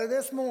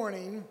This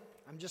morning,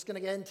 I'm just going to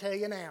go ahead and tell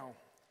you now,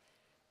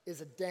 is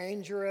a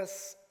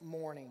dangerous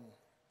morning,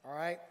 all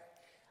right?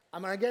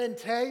 I'm going to go ahead and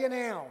tell you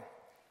now,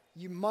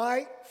 you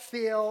might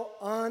feel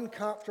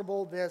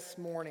uncomfortable this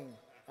morning,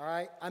 all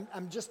right?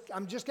 I'm just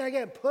going to go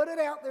ahead and put it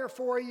out there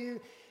for you.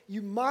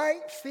 You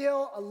might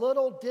feel a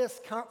little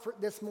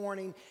discomfort this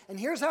morning, and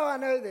here's how I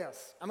know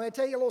this. I'm going to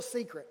tell you a little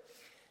secret.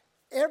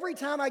 Every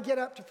time I get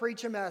up to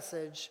preach a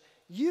message,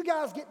 you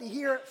guys get to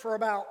hear it for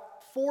about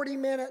 40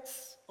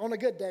 minutes on a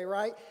good day,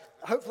 right?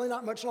 Hopefully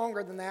not much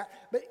longer than that.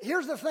 But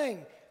here's the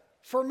thing.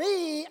 For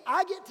me,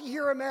 I get to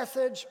hear a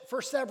message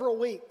for several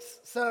weeks.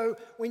 So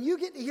when you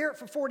get to hear it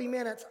for 40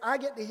 minutes, I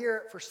get to hear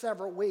it for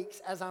several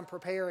weeks as I'm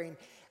preparing.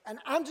 And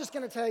I'm just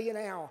going to tell you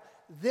now,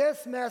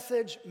 this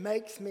message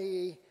makes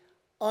me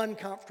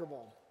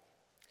uncomfortable.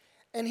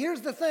 And here's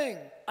the thing.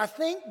 I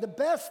think the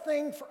best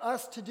thing for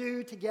us to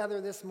do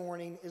together this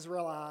morning is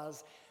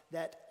realize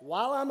that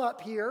while I'm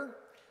up here,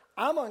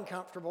 I'm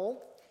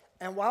uncomfortable.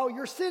 And while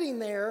you're sitting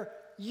there,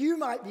 you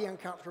might be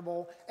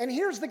uncomfortable. And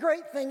here's the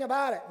great thing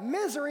about it.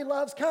 Misery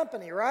loves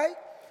company, right?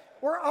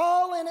 We're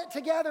all in it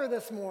together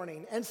this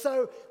morning. And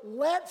so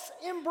let's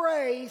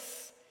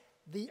embrace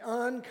the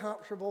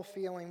uncomfortable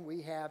feeling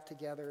we have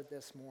together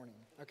this morning,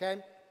 okay?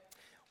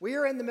 We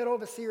are in the middle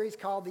of a series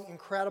called The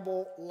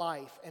Incredible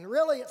Life. And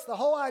really, it's the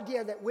whole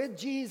idea that with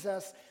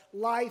Jesus,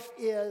 life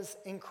is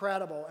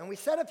incredible. And we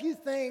said a few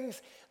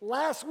things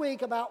last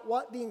week about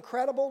what the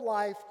incredible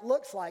life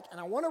looks like. And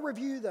I want to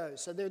review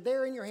those. So they're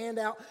there in your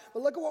handout.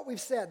 But look at what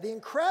we've said. The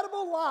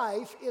incredible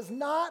life is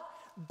not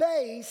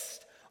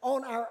based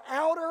on our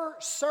outer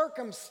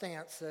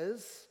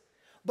circumstances,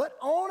 but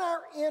on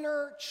our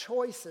inner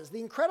choices.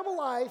 The incredible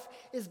life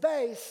is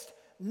based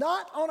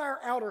not on our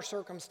outer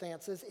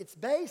circumstances, it's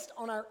based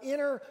on our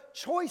inner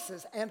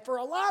choices. And for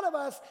a lot of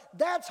us,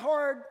 that's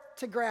hard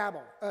to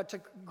grapple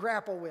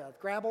with.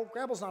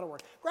 Grapple's not a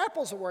word.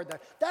 Grapple's a word though.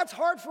 That's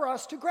hard for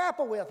us to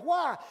grapple with.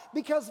 Why?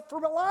 Because for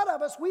a lot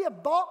of us, we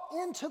have bought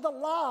into the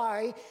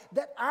lie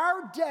that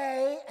our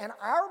day and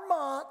our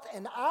month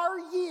and our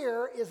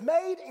year is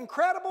made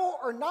incredible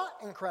or not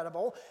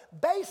incredible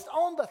based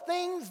on the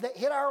things that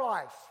hit our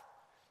life,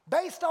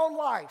 based on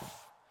life.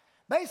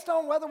 Based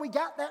on whether we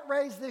got that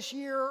raise this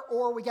year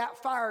or we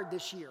got fired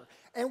this year.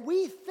 And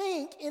we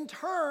think in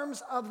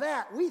terms of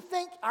that. We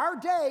think our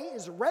day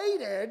is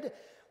rated,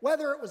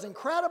 whether it was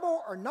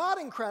incredible or not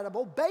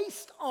incredible,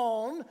 based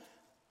on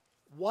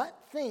what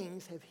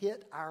things have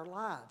hit our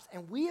lives.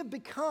 And we have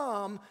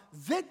become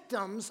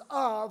victims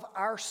of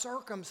our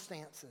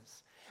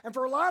circumstances. And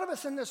for a lot of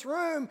us in this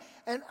room,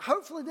 and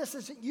hopefully this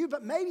isn't you,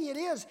 but maybe it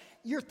is,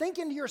 you're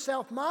thinking to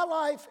yourself, my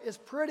life is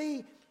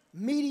pretty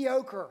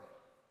mediocre.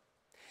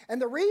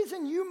 And the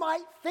reason you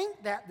might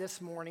think that this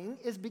morning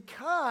is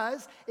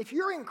because if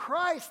you're in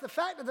Christ, the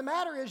fact of the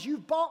matter is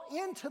you've bought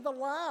into the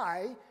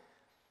lie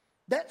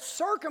that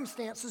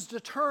circumstances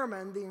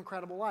determine the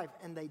incredible life,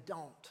 and they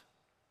don't.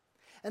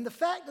 And the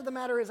fact of the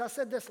matter is, I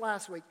said this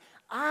last week,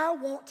 I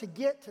want to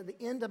get to the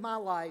end of my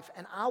life,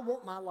 and I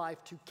want my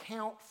life to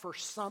count for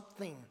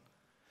something.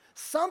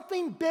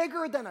 Something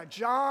bigger than a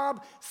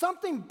job,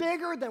 something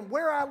bigger than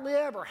where I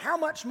live or how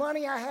much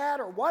money I had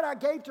or what I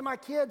gave to my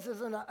kids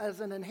as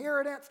an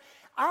inheritance.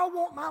 I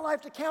want my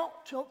life to count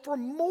for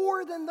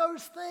more than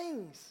those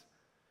things.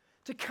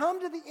 To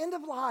come to the end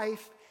of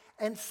life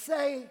and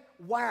say,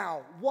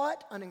 wow,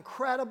 what an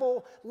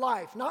incredible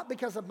life. Not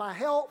because of my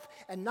health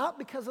and not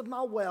because of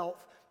my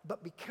wealth,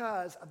 but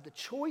because of the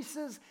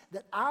choices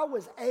that I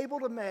was able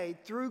to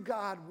make through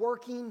God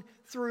working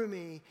through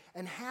me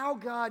and how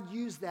God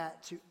used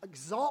that to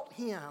exalt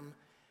Him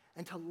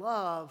and to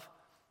love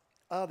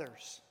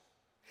others.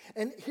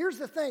 And here's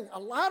the thing, a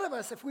lot of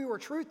us, if we were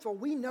truthful,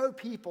 we know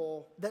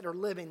people that are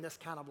living this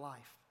kind of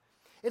life.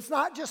 It's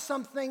not just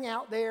something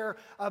out there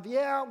of,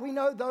 yeah, we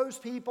know those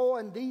people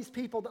and these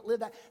people that live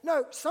that.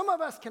 No, some of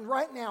us can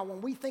right now,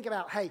 when we think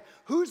about, hey,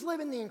 who's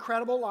living the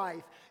incredible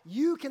life,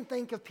 you can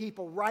think of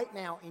people right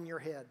now in your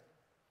head.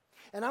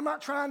 And I'm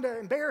not trying to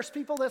embarrass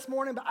people this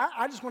morning, but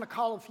I just want to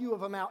call a few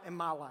of them out in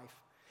my life.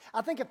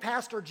 I think of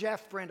Pastor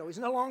Jeff Brindle. He's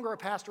no longer a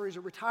pastor. He's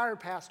a retired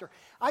pastor.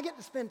 I get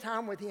to spend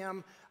time with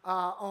him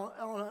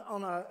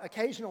on an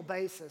occasional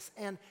basis.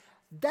 And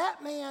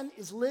that man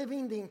is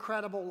living the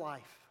incredible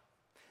life.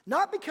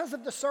 Not because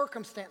of the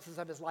circumstances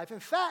of his life. In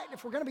fact,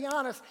 if we're going to be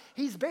honest,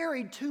 he's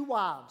buried 2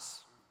 wives.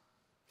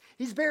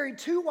 He's buried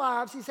 2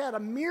 wives. He's had a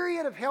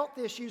myriad of health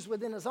issues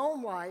within his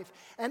own life.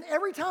 And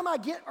every time I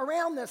get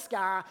around this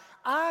guy,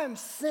 I'm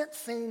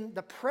sensing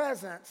the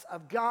presence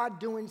of God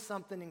doing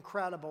something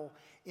incredible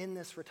in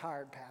this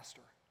retired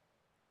pastor.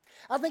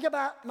 I think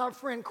about my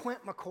friend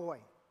Quint McCoy.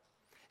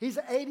 He's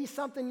an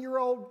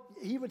 80-something-year-old,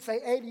 he would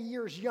say 80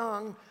 years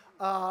young,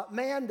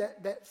 man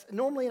that's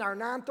normally in our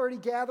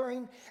 9:30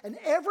 gathering. And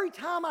every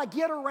time I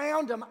get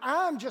around him,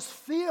 I'm just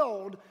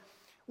filled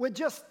with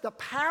just the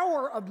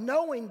power of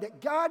knowing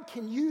that God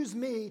can use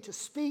me to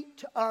speak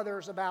to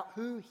others about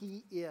who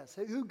He is,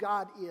 who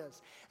God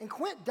is. And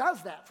Quint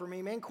does that for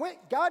me, man.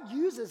 God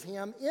uses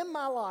him in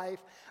my life,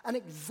 an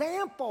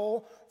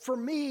example for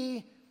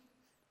me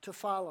to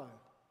follow.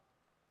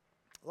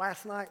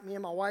 Last night, me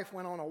and my wife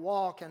went on a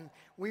walk, and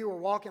we were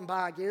walking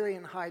by Gary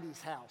and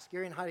Heidi's house.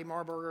 Gary and Heidi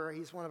Marburger,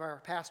 he's one of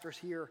our pastors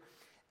here.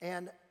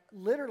 And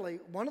literally,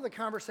 one of the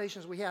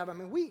conversations we have, I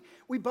mean,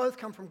 we both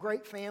come from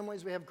great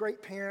families. We have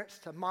great parents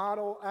to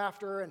model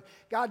after, and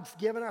God's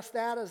given us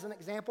that as an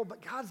example,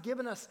 but God's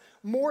given us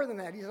more than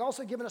that. He's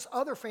also given us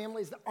other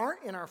families that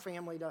aren't in our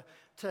family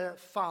to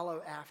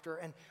follow after.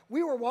 And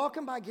we were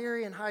walking by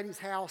Gary and Heidi's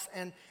house,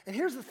 and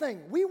here's the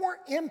thing. We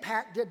weren't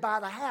impacted by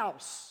the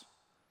house.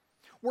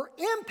 We're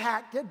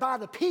impacted by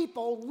the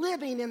people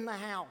living in the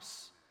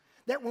house.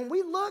 That when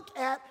we look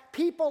at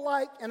people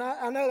like, and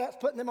I know that's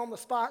putting them on the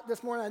spot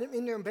this morning, I didn't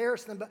mean to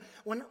embarrass them, but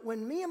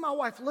when me and my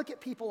wife look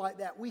at people like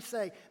that, we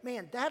say,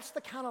 man, that's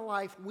the kind of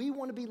life we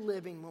want to be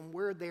living when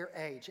we're their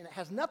age. And it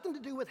has nothing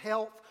to do with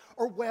health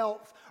or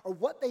wealth or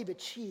what they've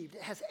achieved.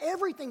 It has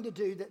everything to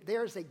do that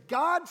there's a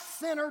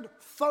God-centered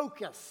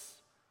focus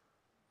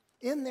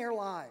in their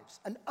lives,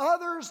 an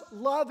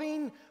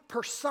others-loving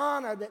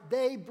persona that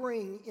they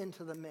bring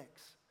into the mix.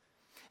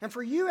 And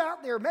for you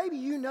out there, maybe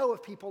you know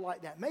of people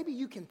like that. Maybe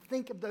you can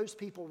think of those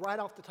people right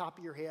off the top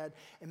of your head,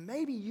 and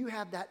maybe you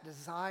have that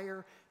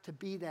desire to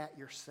be that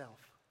yourself.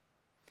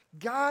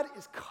 God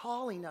is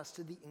calling us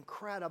to the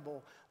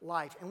incredible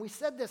life. And we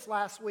said this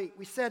last week.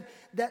 We said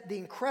that the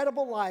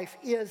incredible life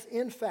is,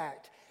 in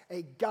fact,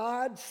 a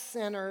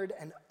God-centered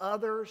and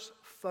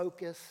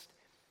others-focused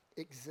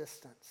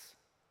existence.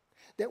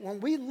 That when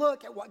we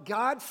look at what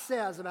God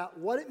says about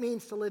what it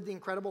means to live the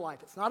incredible life,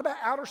 it's not about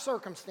outer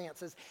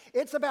circumstances.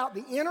 It's about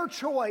the inner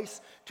choice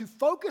to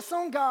focus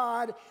on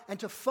God and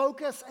to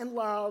focus and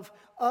love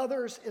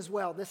others as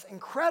well. This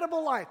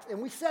incredible life,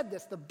 and we said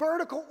this, the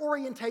vertical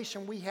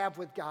orientation we have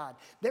with God,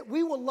 that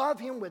we will love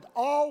Him with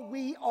all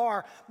we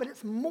are. But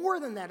it's more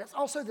than that. It's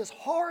also this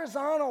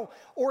horizontal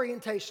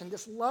orientation,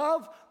 this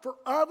love for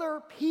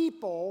other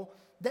people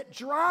that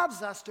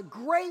drives us to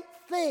great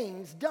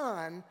things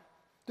done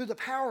through the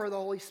power of the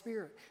Holy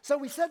Spirit. So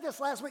we said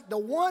this last week. The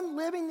one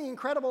living the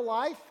incredible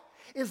life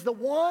is the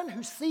one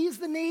who sees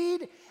the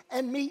need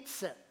and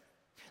meets it.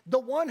 The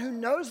one who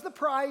knows the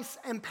price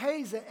and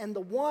pays it, and the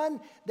one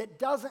that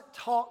doesn't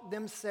talk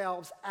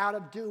themselves out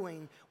of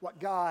doing what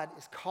God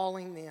is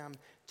calling them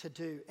to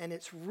do. And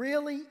it's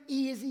really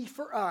easy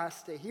for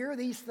us to hear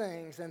these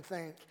things and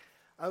think,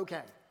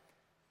 okay,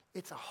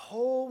 it's a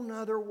whole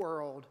nother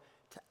world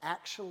to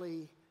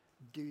actually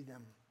do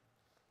them.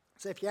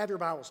 So if you have your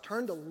Bibles,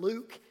 turn to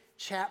Luke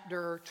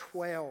chapter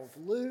 12.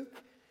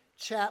 Luke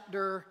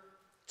chapter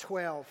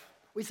 12.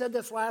 We said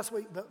this last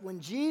week, but when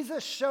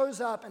Jesus shows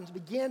up and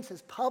begins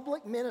his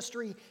public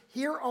ministry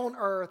here on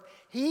earth,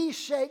 he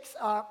shakes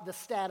up the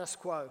status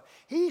quo.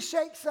 He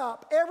shakes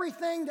up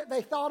everything that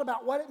they thought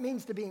about what it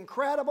means to be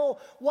incredible,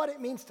 what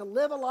it means to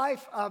live a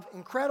life of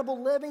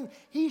incredible living.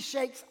 He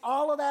shakes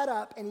all of that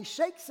up, and he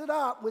shakes it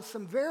up with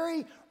some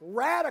very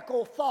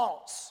radical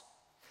thoughts.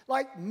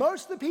 Like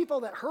most of the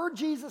people that heard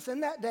Jesus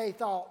in that day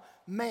thought,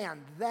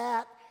 man,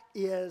 that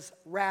is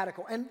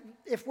radical. And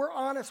if we're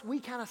honest,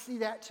 we kind of see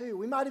that too.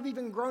 We might have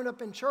even grown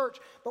up in church,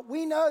 but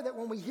we know that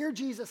when we hear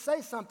Jesus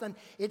say something,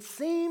 it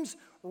seems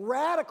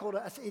radical to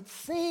us. It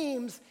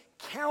seems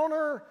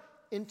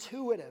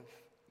counterintuitive.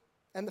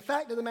 And the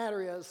fact of the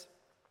matter is,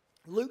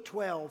 Luke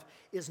 12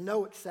 is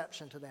no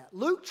exception to that.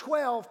 Luke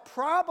 12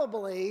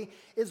 probably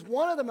is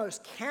one of the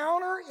most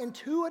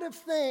counterintuitive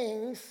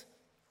things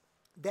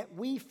that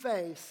we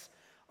face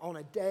on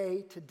a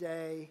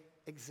day-to-day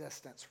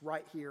existence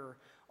right here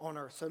on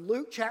earth. So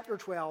Luke chapter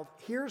 12,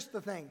 here's the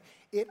thing.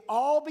 It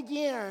all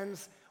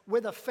begins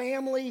with a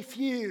family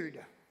feud,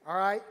 all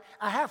right?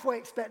 I halfway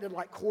expected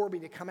like Corby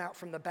to come out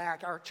from the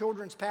back, our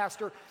children's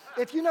pastor.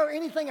 If you know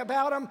anything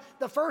about him,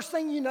 the first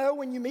thing you know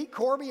when you meet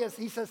Corby is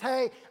he says,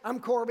 hey, I'm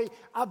Corby,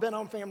 I've been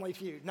on Family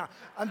Feud. No,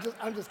 I'm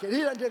just kidding.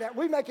 He doesn't do that.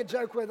 We make a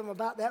joke with him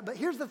about that. But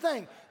here's the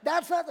thing.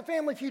 That's not the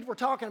Family Feud we're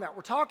talking about.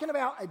 We're talking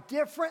about a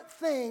different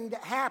thing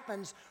that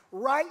happens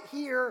right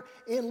here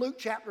in Luke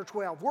chapter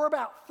 12. We're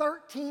about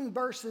 13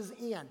 verses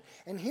in.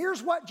 And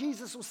here's what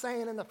Jesus was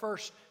saying in the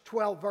first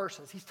 12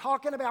 verses. He's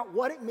talking about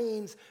what it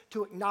means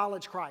to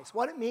acknowledge Christ,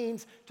 what it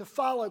means to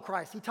follow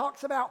Christ. He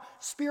talks about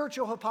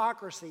spiritual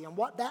hypocrisy and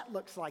what that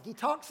looks like. He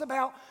talks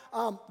about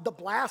the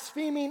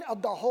blaspheming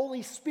of the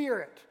Holy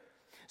Spirit.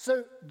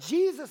 So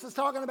Jesus is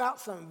talking about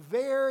some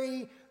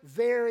very,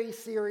 very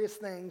serious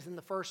things in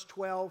the first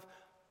 12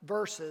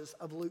 verses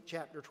of Luke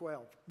chapter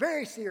 12.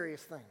 Very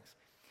serious things.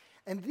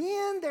 And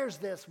then there's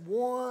this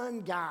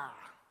one guy,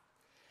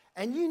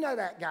 and you know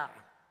that guy.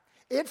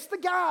 It's the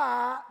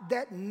guy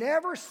that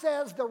never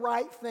says the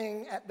right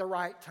thing at the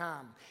right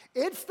time.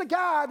 It's the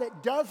guy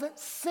that doesn't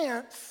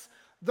sense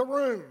the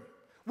room.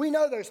 We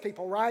know those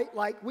people, right?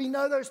 Like, we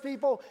know those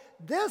people.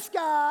 This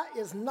guy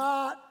is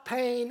not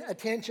paying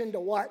attention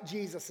to what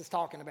Jesus is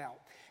talking about.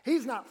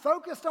 He's not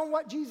focused on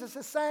what Jesus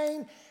is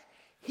saying.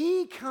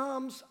 He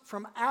comes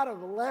from out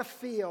of left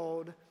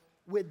field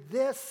with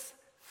this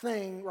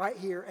thing right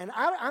here. And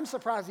I'm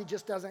surprised he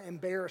just doesn't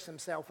embarrass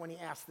himself when he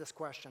asks this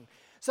question.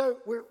 So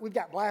we've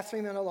got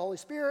blasphemy of the Holy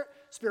Spirit,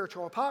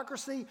 spiritual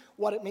hypocrisy,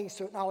 what it means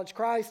to acknowledge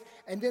Christ,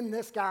 and then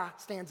this guy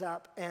stands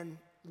up and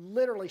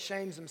literally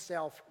shames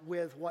himself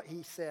with what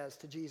he says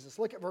to Jesus.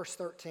 Look at verse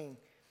 13.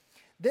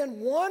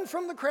 Then one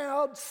from the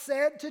crowd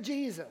said to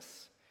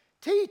Jesus,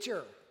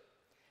 "Teacher,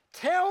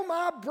 tell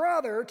my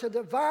brother to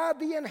divide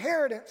the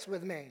inheritance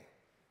with me."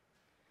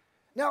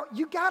 Now,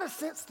 you got to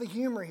sense the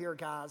humor here,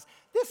 guys.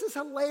 This is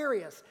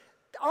hilarious.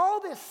 All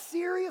this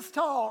serious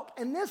talk,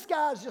 and this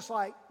guy's just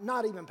like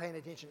not even paying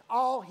attention.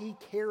 All he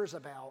cares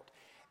about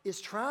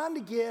is trying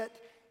to get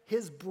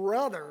his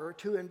brother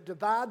to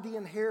divide the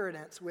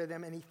inheritance with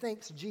him, and he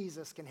thinks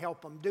Jesus can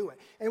help him do it.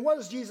 And what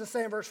does Jesus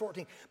say in verse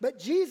 14? But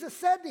Jesus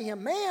said to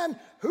him, "Man,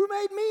 who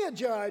made me a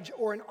judge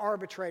or an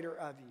arbitrator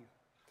of you?"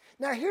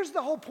 Now, here's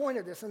the whole point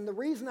of this, and the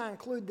reason I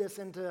include this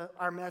into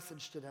our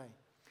message today.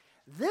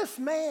 This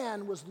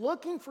man was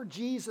looking for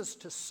Jesus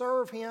to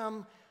serve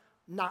him,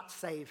 not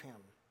save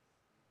him.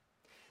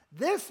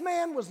 This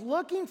man was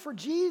looking for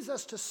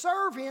Jesus to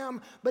serve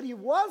him, but he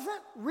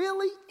wasn't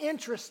really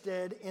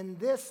interested in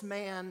this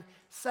man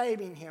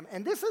saving him.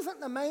 And this isn't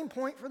the main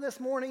point for this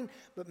morning,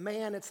 but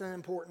man, it's an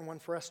important one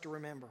for us to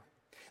remember.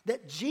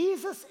 That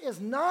Jesus is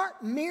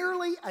not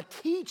merely a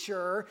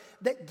teacher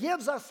that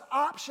gives us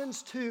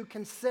options to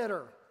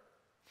consider.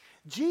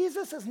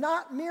 Jesus is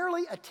not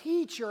merely a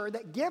teacher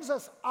that gives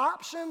us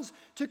options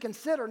to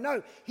consider.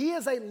 No, he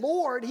is a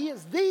Lord, he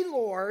is the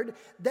Lord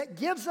that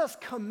gives us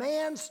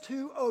commands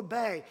to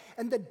obey.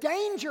 And the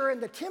danger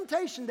and the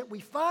temptation that we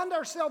find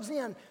ourselves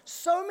in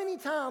so many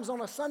times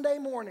on a Sunday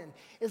morning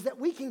is that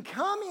we can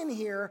come in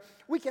here,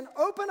 we can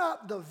open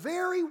up the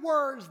very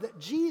words that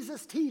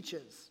Jesus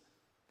teaches.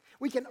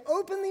 We can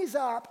open these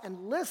up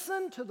and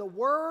listen to the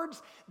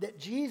words that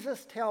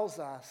Jesus tells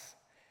us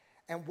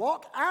and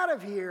walk out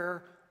of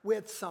here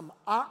with some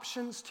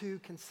options to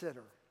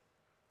consider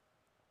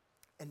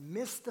and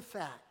miss the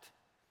fact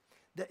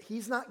that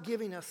he's not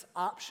giving us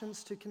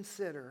options to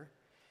consider,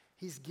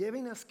 he's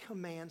giving us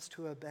commands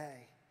to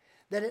obey.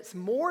 That it's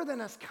more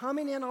than us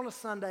coming in on a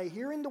Sunday,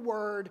 hearing the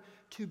word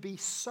to be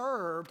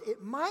served.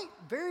 It might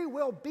very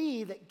well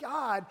be that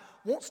God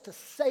wants to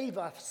save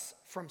us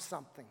from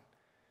something.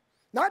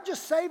 Not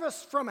just save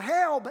us from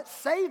hell, but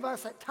save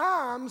us at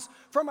times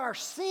from our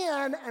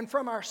sin and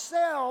from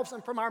ourselves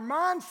and from our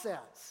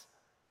mindsets.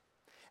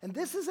 And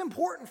this is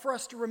important for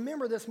us to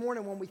remember this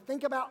morning when we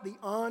think about the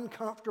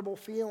uncomfortable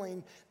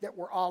feeling that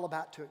we're all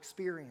about to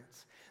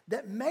experience.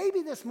 That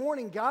maybe this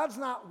morning God's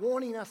not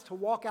wanting us to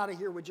walk out of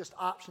here with just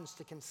options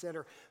to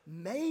consider.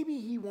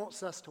 Maybe he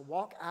wants us to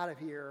walk out of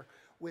here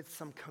with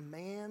some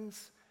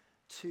commands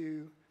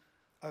to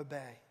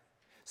obey.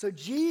 So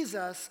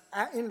Jesus,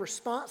 in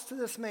response to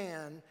this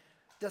man,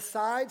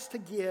 decides to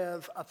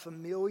give a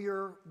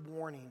familiar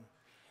warning.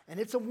 And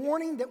it's a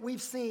warning that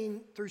we've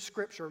seen through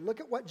Scripture. Look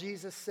at what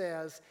Jesus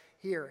says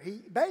here.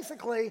 He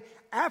basically,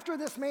 after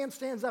this man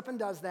stands up and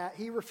does that,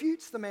 he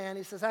refutes the man.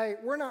 He says, "Hey,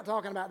 we're not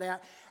talking about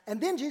that." And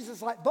then Jesus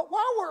is like, "But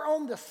while we're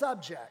on the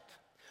subject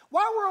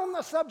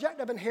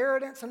of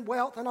inheritance and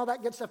wealth and all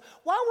that good stuff,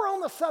 while we're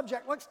on the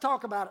subject, let's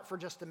talk about it for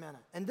just a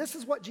minute." And this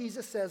is what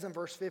Jesus says in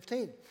verse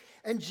 15.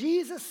 And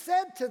Jesus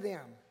said to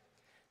them,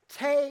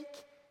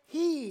 "Take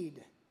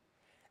heed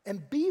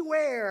and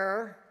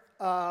beware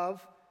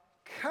of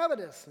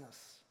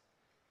covetousness.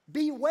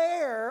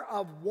 Beware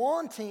of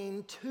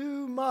wanting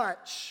too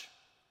much.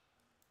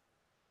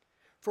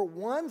 For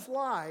one's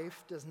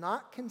life does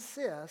not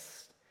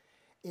consist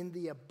in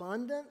the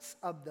abundance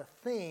of the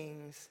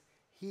things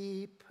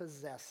he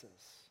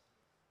possesses."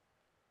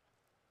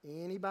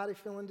 Anybody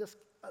feeling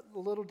a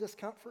little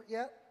discomfort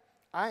yet?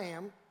 I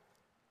am.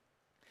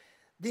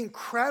 The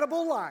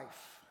incredible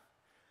life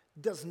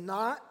does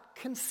not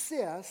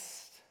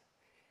consist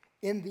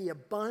in the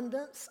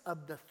abundance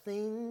of the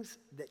things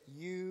that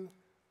you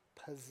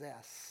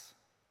possess.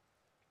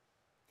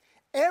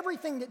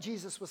 Everything that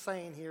Jesus was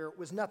saying here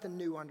was nothing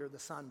new under the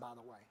sun, by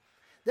the way.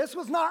 This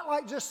was not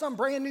like just some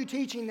brand new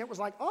teaching that was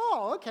like,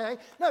 oh, okay.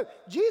 No,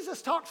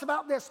 Jesus talks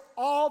about this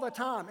all the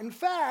time. In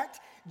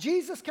fact,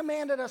 Jesus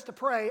commanded us to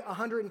pray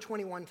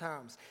 121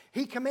 times.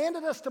 He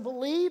commanded us to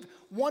believe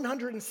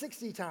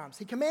 160 times.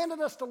 He commanded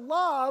us to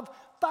love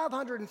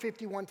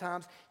 551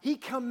 times. He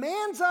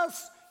commands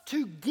us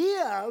to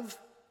give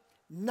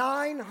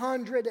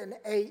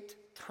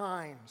 908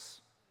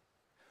 times.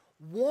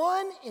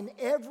 1 in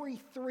every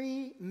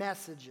 3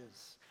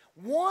 messages,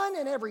 1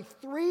 in every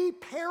 3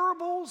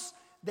 parables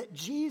that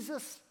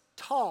Jesus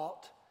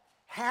taught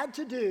had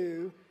to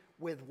do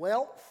with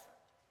wealth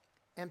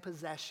and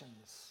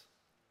possessions.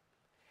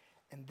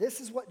 And this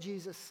is what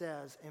Jesus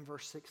says in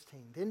verse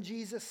 16. Then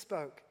Jesus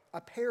spoke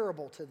a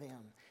parable to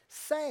them,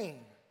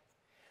 saying,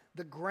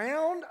 "The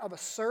ground of a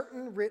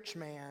certain rich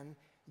man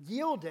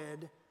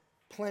yielded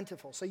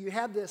plentiful." So you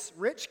have this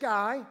rich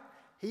guy.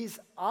 He's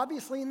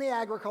obviously in the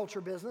agriculture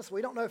business.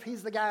 We don't know if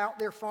he's the guy out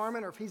there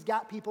farming or if he's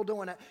got people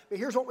doing it. But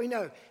here's what we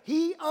know.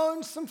 He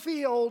owns some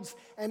fields,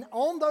 and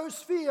on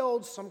those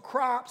fields, some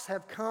crops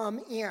have come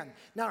in.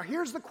 Now,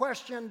 here's the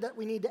question that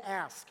we need to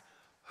ask.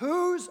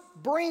 Who's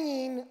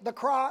bringing the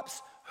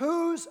crops?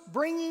 Who's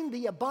bringing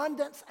the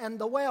abundance and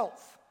the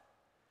wealth?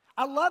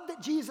 I love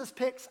that Jesus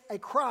picks a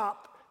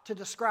crop to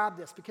describe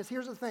this, because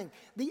here's the thing.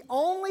 The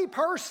only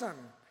person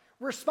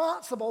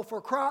responsible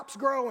for crops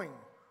growing,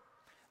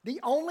 the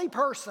only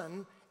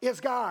person is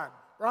God,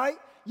 right?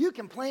 You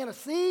can plant a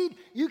seed,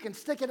 you can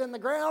stick it in the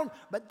ground,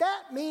 but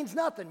that means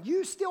nothing.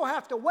 You still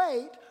have to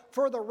wait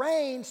for the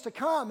rains to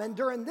come. And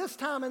during this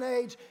time and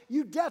age,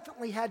 you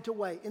definitely had to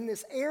wait. In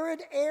this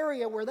arid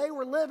area where they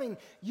were living,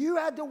 you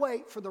had to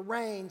wait for the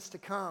rains to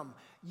come.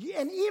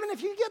 And even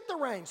if you get the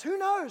rains, who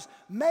knows?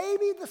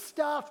 Maybe the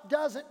stuff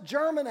doesn't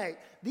germinate.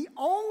 The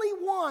only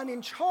one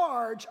in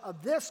charge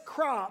of this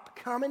crop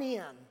coming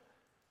in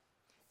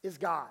is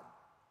God.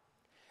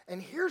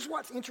 And here's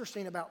what's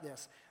interesting about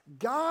this.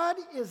 God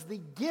is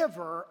the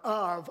giver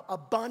of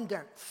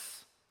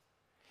abundance.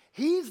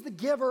 He's the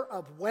giver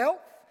of wealth.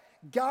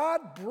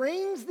 God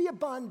brings the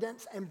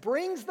abundance and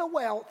brings the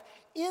wealth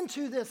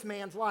into this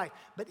man's life.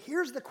 But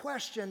here's the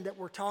question that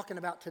we're talking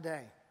about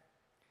today.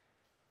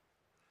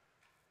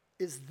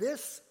 Is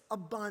this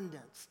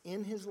abundance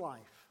in his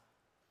life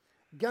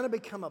going to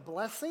become a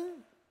blessing,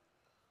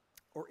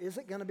 or is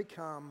it going to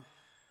become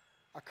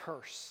a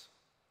curse?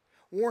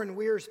 Warren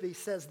Wiersbe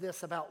says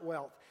this about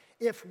wealth.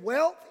 If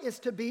wealth is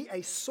to be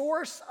a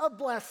source of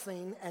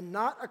blessing and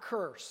not a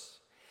curse,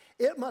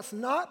 it must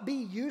not be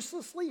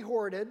uselessly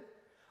hoarded,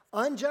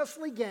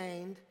 unjustly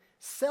gained,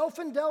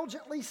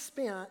 self-indulgently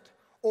spent,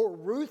 or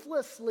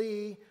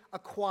ruthlessly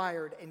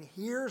acquired. And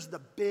here's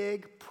the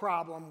big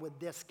problem with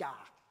this guy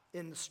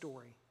in the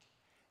story.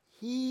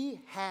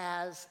 He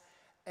has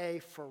a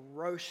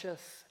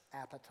ferocious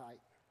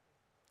appetite.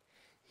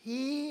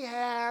 He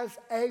has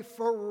a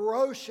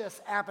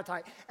ferocious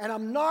appetite. And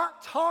I'm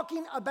not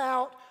talking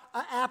about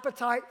an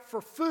appetite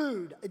for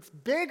food. It's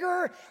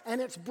bigger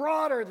and it's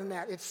broader than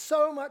that. It's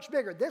so much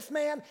bigger. This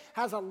man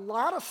has a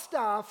lot of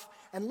stuff,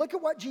 and look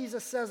at what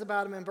Jesus says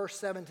about him in verse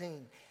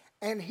 17.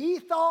 And he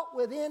thought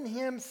within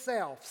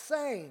himself,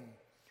 saying,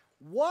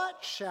 what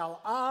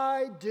shall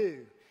I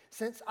do,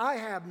 since I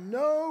have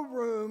no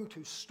room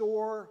to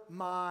store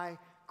my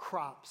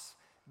crops?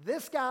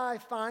 This guy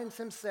finds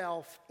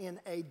himself in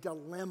a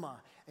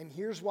dilemma, and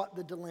here's what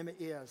the dilemma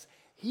is.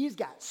 He's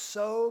got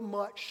so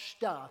much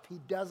stuff, he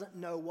doesn't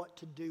know what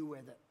to do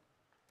with it.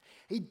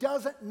 He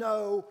doesn't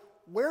know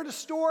where to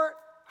store it,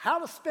 how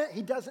to spend it.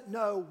 He doesn't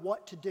know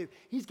what to do.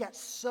 He's got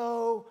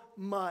so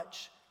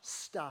much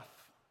stuff.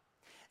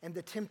 And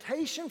the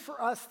temptation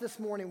for us this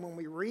morning when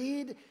we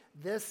read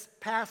this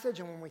passage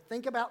and when we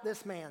think about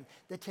this man,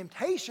 the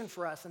temptation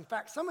for us, in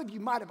fact, some of you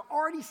might have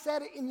already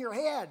said it in your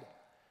head,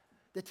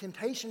 the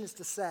temptation is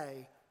to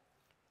say,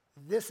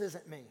 this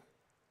isn't me.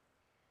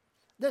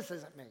 This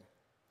isn't me.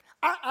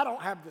 I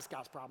don't have this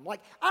guy's problem.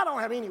 Like, I don't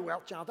have any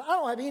wealth, Jonathan. I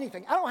don't have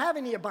anything. I don't have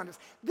any abundance.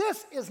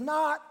 This is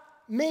not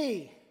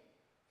me.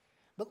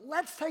 But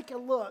let's take a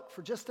look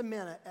for just a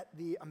minute at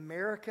the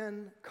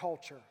American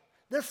culture.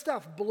 This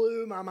stuff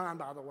blew my mind,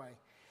 by the way.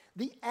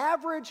 The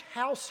average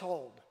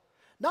household,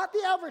 not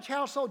the average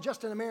household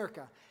just in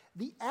America,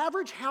 the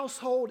average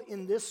household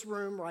in this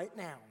room right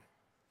now,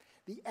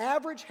 the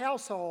average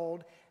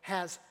household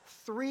has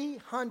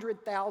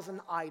 300,000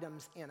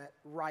 items in it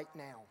right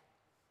now.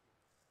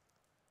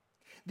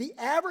 The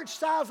average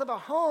size of a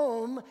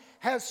home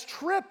has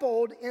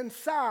tripled in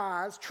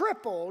size,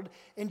 tripled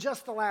in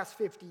just the last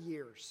 50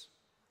 years.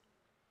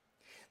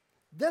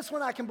 This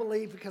one I can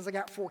believe because I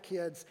got 4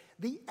 kids.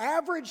 The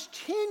average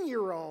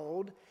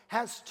 10-year-old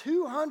has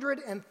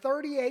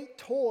 238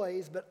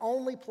 toys, but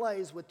only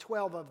plays with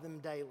 12 of them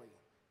daily.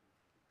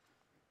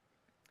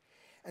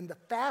 And the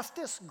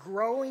fastest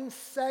growing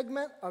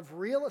segment of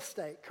real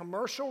estate,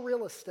 commercial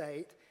real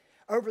estate,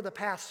 over the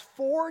past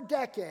 4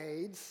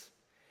 decades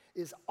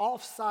is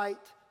off-site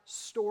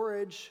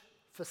storage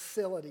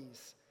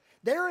facilities.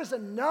 There is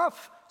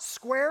enough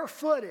square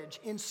footage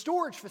in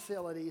storage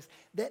facilities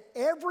that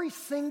every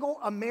single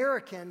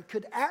American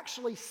could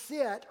actually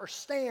sit or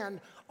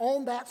stand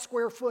on that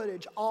square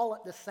footage all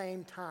at the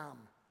same time.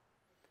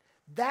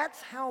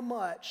 That's how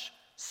much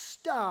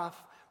stuff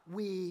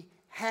we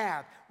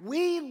have.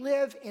 We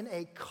live in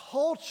a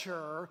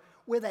culture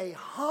with a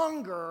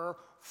hunger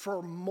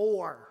for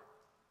more.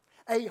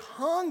 A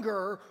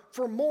hunger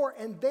for more,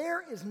 and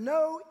there is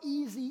no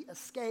easy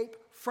escape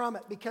from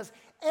it because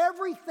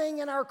everything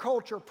in our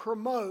culture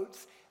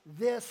promotes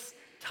this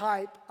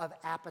type of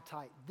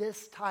appetite,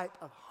 this type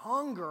of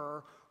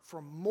hunger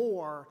for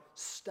more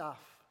stuff.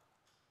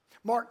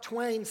 Mark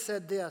Twain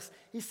said this.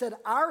 He said,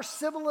 our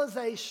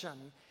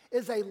civilization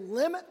is a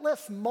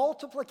limitless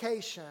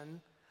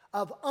multiplication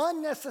of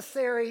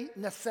unnecessary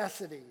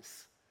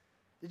necessities.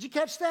 Did you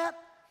catch that?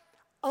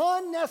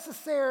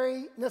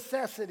 Unnecessary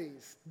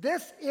necessities.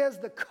 This is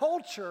the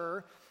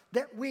culture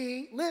that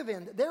we live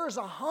in. There is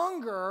a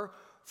hunger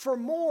for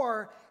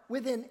more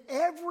within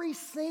every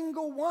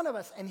single one of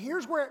us. And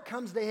here's where it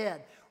comes to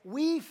head.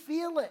 We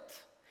feel it.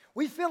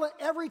 We feel it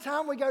every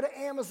time we go to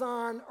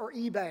Amazon or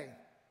eBay.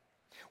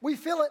 We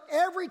feel it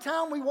every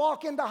time we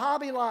walk into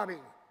Hobby Lobby.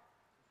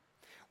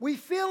 We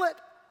feel it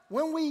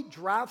when we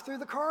drive through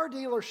the car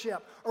dealership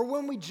or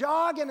when we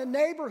jog in a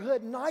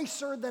neighborhood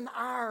nicer than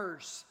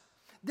ours.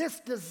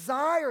 This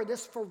desire,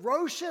 this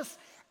ferocious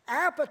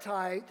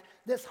appetite,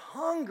 this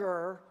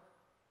hunger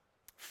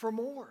for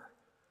more.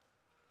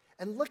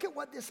 And look at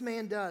what this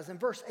man does in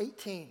verse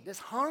 18. This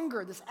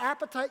hunger, this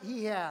appetite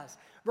he has.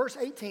 Verse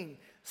 18.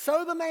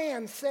 So the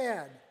man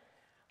said,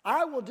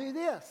 I will do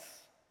this.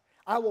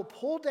 I will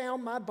pull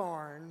down my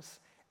barns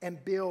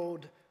and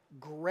build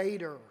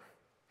greater.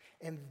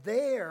 And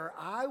there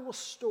I will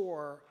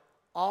store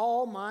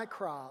all my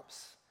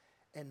crops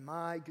and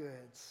my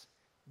goods.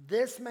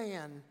 This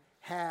man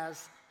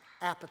has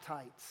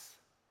appetites.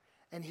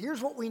 And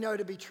here's what we know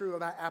to be true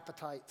about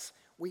appetites.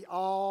 We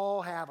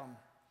all have them.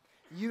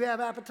 You have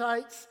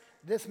appetites.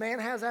 This man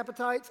has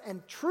appetites.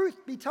 And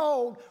truth be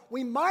told,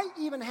 we might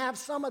even have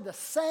some of the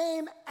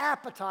same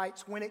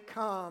appetites when it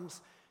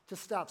comes to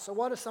stuff. So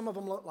what do some of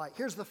them look like?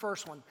 Here's the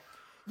first one.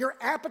 Your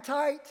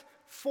appetite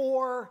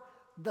for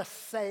the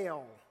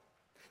sale.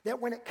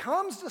 That when it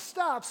comes to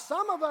stuff,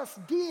 some of us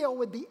deal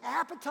with the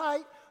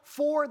appetite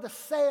for the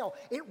sale.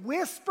 It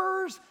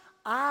whispers,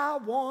 I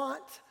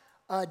want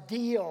a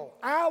deal.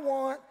 I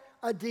want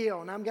a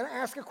deal. And I'm going to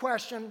ask a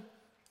question,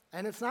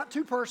 and it's not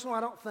too personal,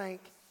 I don't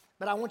think,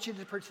 but I want you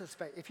to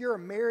participate. If you're a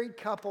married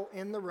couple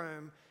in the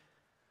room,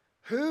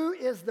 who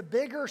is the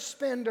bigger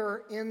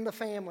spender in the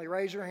family?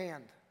 Raise your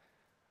hand.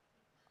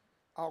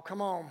 Oh,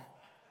 come on.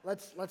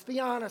 Let's be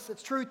honest.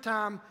 It's truth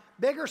time.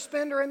 Bigger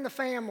spender in the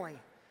family.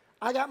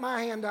 I got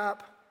my hand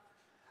up.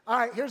 All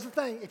right, here's the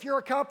thing. If you're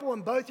a couple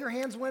and both your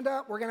hands went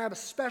up, we're going to have a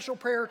special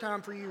prayer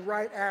time for you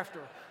right after.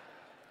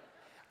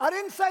 I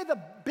didn't say the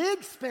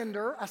big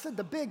spender. I said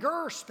the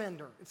bigger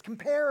spender. It's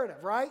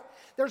comparative, right?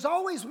 There's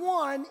always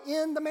one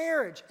in the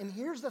marriage. And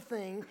here's the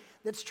thing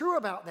that's true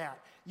about that.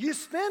 You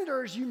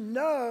spenders, you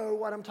know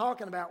what I'm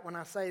talking about when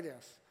I say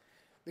this.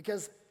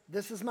 Because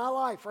this is my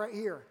life right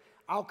here.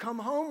 I'll come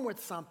home with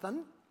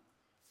something,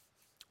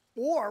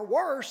 or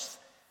worse,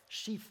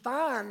 she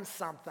finds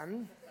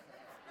something,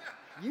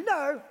 you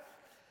know,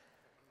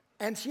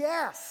 and she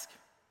asks,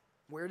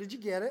 where did you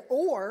get it?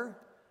 Or,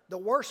 the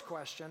worst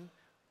question,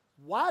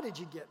 why did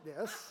you get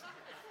this?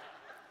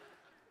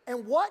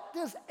 And what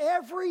does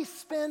every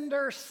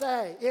spender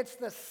say? It's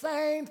the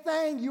same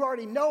thing. You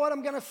already know what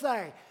I'm going to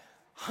say.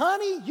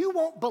 Honey, you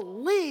won't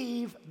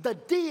believe the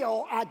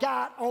deal I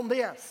got on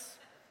this.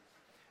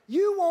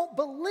 You won't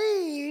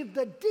believe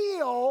the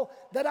deal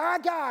that I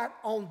got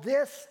on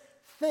this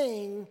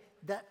thing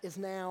that is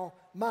now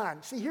mine.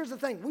 See, here's the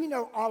thing. We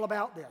know all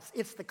about this.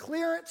 It's the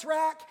clearance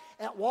rack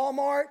at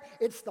Walmart.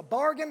 It's the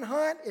bargain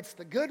hunt. It's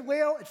the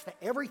Goodwill. It's the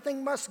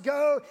everything must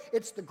go.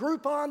 It's the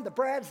Groupon, the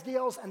Brad's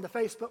Deals, and the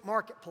Facebook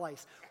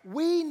Marketplace.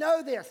 We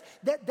know this,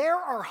 that there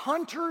are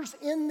hunters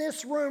in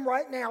this room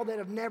right now that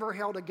have never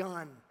held a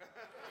gun.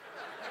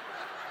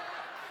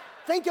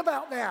 Think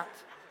about that.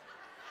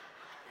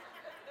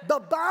 The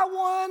buy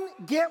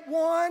one, get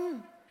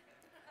one,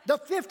 the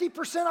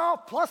 50%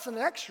 off plus an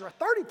extra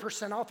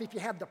 30% off if you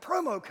have the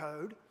promo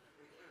code.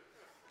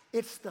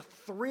 It's the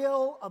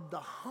thrill of the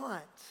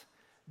hunt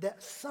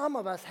that some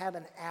of us have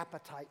an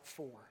appetite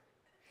for.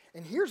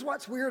 And here's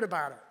what's weird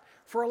about it.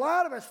 For a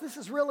lot of us, this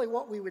is really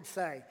what we would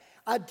say.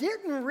 I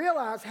didn't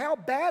realize how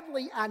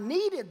badly I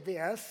needed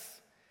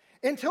this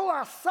until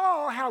I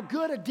saw how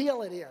good a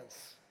deal it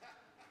is.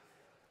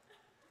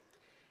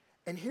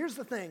 And here's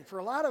the thing, for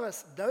a lot of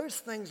us, those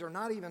things are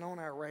not even on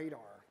our radar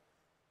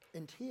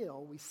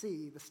until we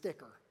see the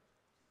sticker.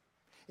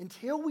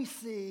 Until we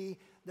see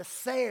the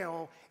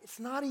sale, it's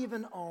not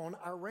even on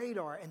our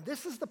radar. And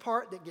this is the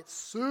part that gets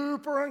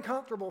super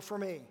uncomfortable for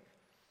me.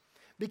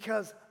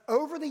 Because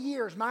over the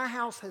years, my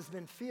house has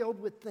been filled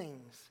with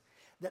things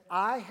that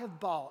I have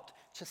bought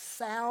to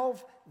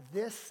salve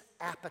this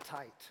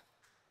appetite.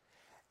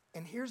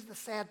 And here's the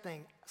sad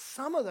thing.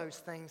 Some of those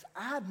things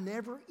I've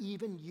never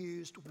even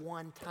used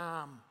one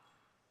time.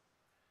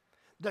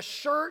 The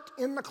shirt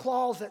in the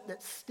closet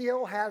that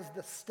still has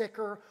the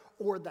sticker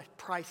or the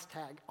price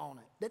tag on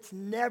it, that's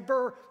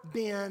never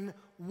been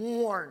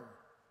worn.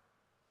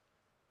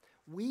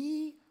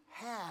 We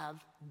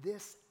have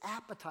this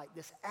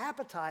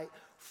appetite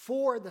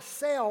for the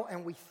sale,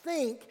 and we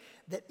think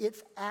that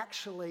it's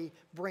actually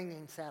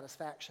bringing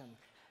satisfaction,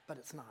 but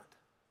it's not.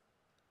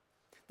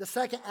 The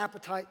second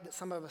appetite that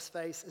some of us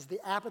face is the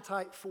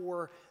appetite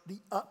for the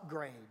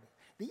upgrade.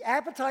 The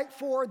appetite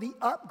for the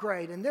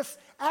upgrade. And this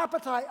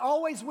appetite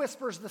always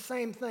whispers the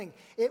same thing.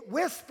 It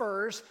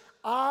whispers,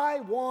 I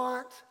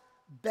want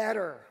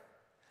better.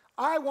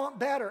 I want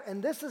better.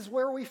 And this is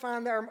where we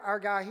find our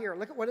guy here.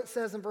 Look at what it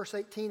says in verse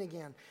 18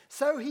 again.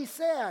 So he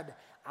said,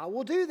 I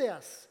will do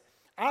this.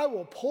 I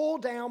will pull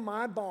down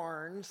my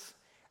barns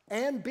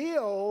and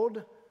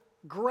build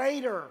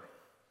greater,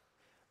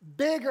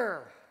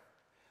 bigger,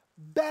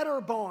 better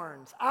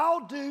barns.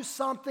 I'll do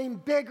something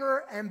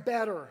bigger and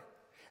better.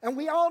 And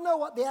we all know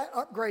what that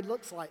upgrade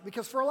looks like,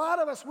 because for a lot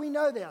of us, we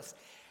know this.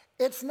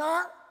 It's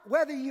not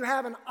whether you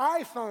have an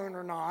iPhone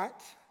or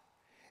not.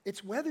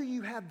 It's whether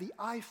you have the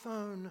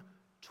iPhone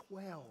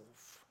 12.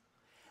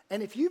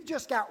 And if you've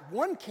just got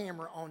one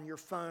camera on your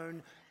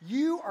phone,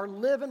 you are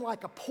living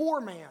like a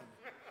poor man,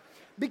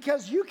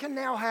 because you can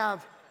now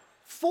have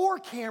 4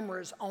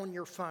 cameras on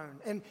your phone.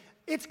 And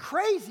it's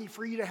crazy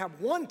for you to have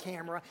one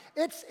camera.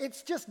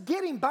 It's just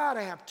getting by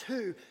to have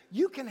two.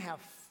 You can have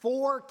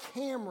 4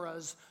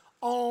 cameras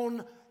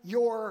on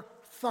your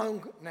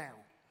phone now.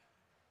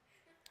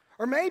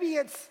 Or maybe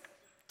it's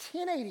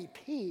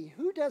 1080p.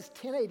 Who does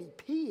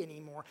 1080p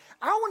anymore?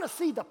 I want to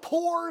see the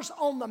pores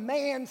on the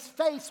man's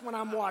face when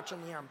I'm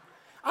watching him.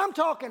 I'm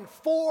talking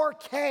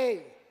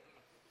 4K.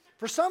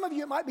 For some of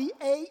you, it might be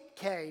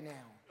 8K now.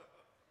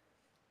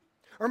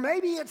 Or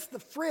maybe it's the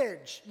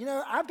fridge. You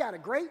know, I've got a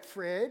great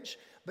fridge,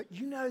 but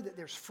you know that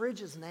there's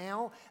fridges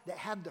now that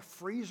have the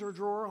freezer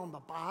drawer on the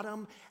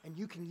bottom, and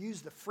you can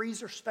use the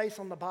freezer space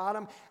on the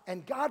bottom.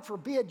 And God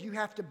forbid you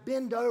have to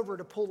bend over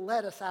to pull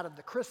lettuce out of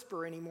the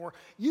crisper anymore.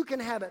 You can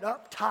have it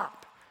up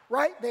top,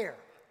 right there.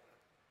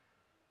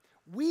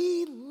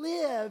 We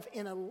live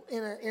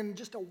in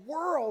just a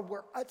world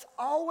where it's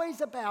always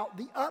about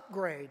the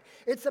upgrade.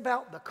 It's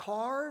about the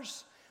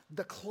cars,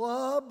 the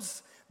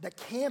clubs, the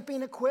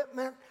camping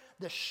equipment,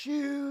 the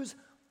shoes,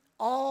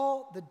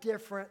 all the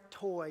different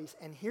toys.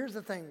 And here's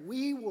the thing,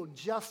 we will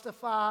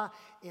justify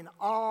in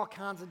all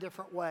kinds of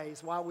different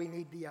ways why we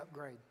need the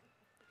upgrade.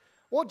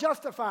 We'll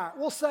justify it.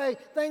 We'll say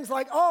things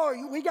like,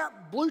 oh, we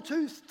got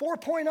Bluetooth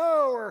 4.0,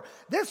 or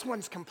this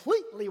one's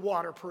completely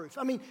waterproof.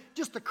 I mean,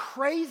 just the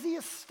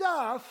craziest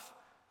stuff,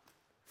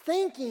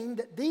 thinking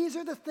that these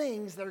are the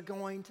things that are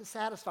going to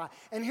satisfy.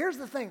 And here's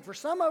the thing, for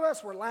some of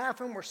us, we're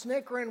laughing, we're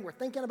snickering, we're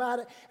thinking about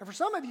it. And for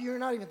some of you, you're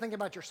not even thinking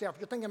about yourself.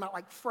 You're thinking about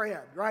like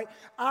Fred, right?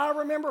 I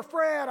remember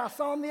Fred. I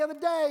saw him the other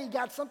day. He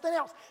got something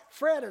else.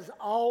 Fred is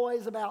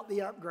always about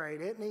the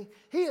upgrade, isn't he?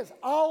 He is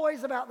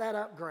always about that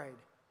upgrade.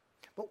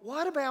 But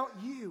what about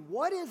you?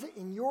 What is it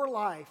in your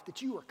life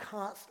that you are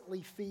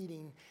constantly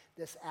feeding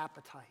this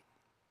appetite?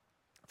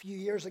 A few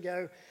years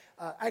ago,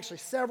 actually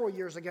several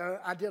years ago,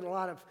 I did a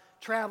lot of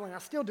traveling. I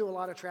still do a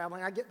lot of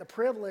traveling. I get the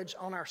privilege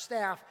on our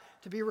staff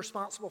to be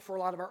responsible for a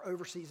lot of our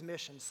overseas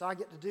missions. So I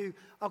get to do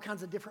all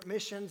kinds of different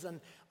missions,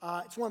 and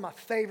it's one of my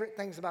favorite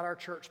things about our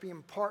church,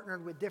 being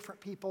partnered with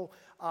different people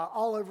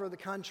all over the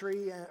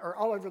country or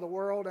all over the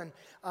world. And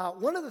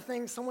one of the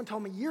things someone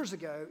told me years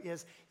ago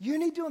is you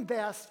need to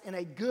invest in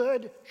a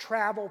good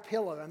travel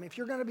pillow. I mean, if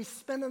you're going to be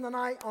spending the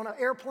night on an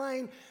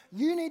airplane,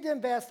 you need to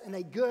invest in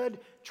a good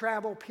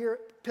travel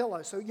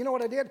pillow. So you know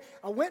what I did?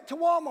 I went to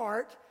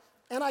Walmart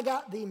and I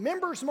got the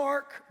Members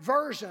Mark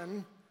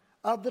version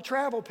of the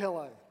travel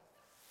pillow.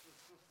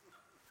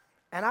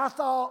 And I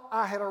thought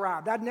I had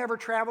arrived. I'd never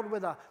traveled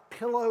with a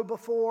pillow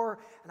before,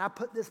 and I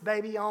put this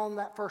baby on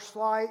that first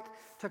flight,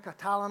 took a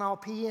Tylenol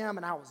PM,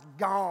 and I was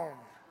gone.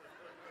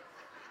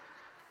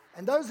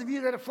 And those of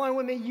you that have flown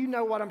with me, you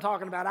know what I'm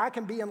talking about. I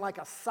can be in like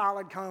a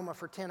solid coma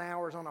for 10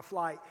 hours on a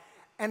flight.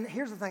 And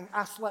here's the thing,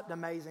 I slept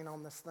amazing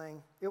on this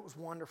thing. It was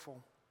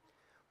wonderful.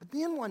 But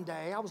then one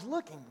day I was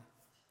looking,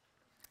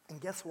 and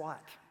guess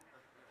what?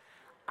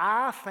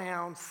 I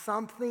found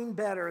something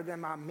better than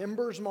my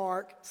Members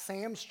Mark,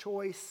 Sam's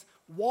Choice,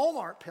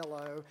 Walmart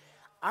pillow.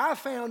 I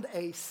found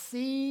a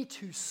Sea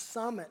to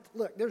Summit.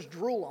 Look, there's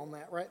drool on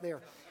that right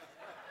there.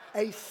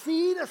 A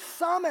Sea to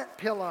Summit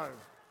pillow.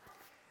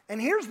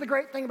 And here's the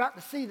great thing about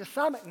the Sea to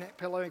Summit neck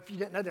pillow, if you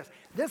didn't know this.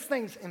 This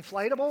thing's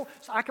inflatable,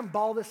 so I can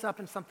ball this up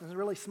in something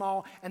really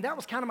small. And that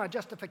was kind of my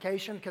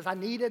justification, because I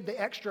needed the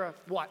extra,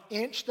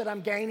 inch that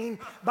I'm gaining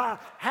by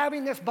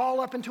having this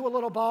ball up into a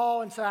little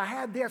ball. And so I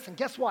had this, and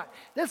guess what?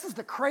 This is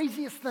the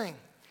craziest thing.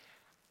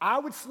 I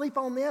would sleep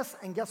on this,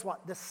 and guess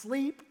what? The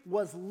sleep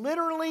was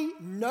literally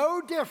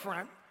no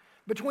different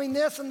between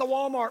this and the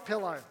Walmart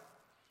pillow.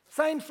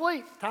 Same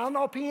sleep.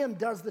 Tylenol PM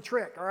does the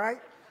trick, all right?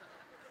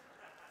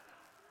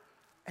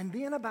 And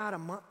then about a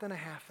month and a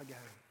half ago,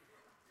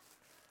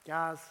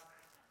 guys,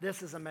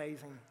 this is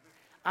amazing.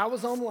 I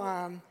was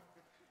online,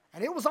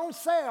 and it was on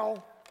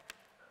sale,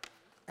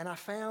 and I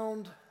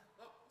found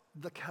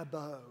the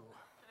Cabeau.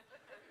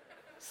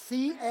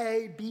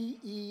 C-A-B-E-A-U.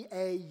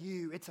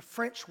 It's a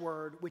French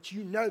word, which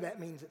you know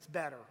that means it's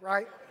better,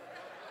 right?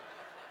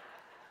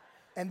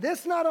 And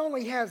this not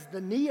only has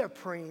the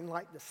neoprene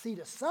like the Sea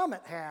to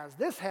Summit has,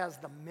 this has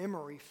the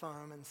memory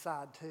foam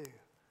inside too.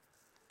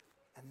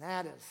 And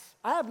that is,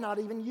 I have not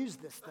even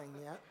used this thing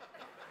yet.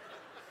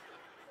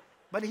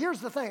 But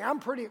here's the thing, I'm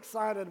pretty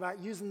excited about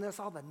using this,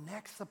 all the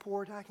neck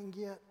support I can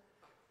get.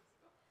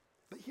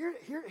 But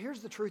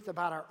here's the truth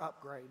about our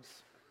upgrades.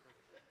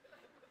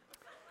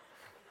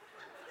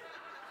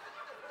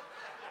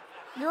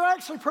 You're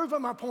actually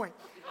proving my point.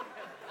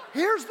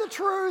 Here's the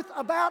truth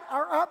about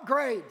our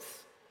upgrades.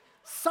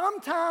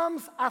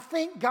 Sometimes I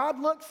think God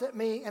looks at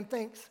me and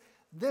thinks,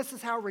 this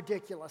is how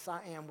ridiculous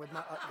I am with my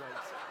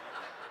upgrades.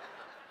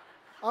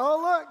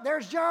 Oh, look,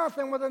 there's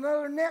Jonathan with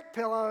another neck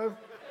pillow.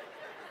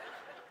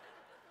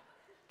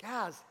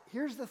 Guys,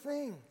 here's the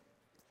thing.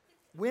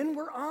 When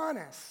we're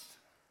honest,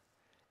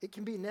 it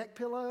can be neck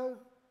pillow,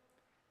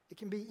 it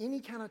can be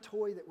any kind of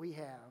toy that we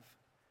have.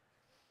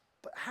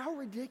 But how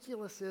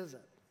ridiculous is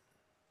it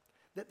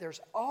that there's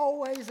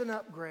always an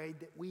upgrade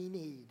that we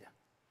need,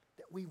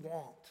 that we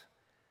want?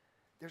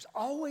 There's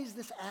always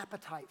this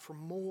appetite for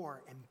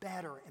more and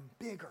better and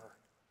bigger.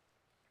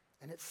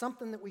 And it's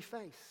something that we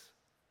face.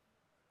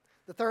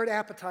 The third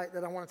appetite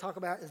that I want to talk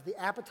about is the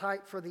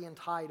appetite for the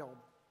entitled.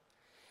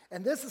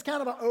 And this is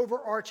kind of an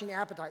overarching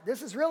appetite.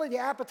 This is really the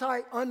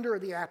appetite under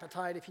the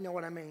appetite, if you know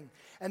what I mean.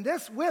 And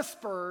this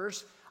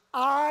whispers,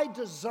 I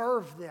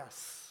deserve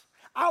this.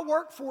 I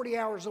work 40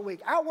 hours a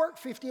week. I work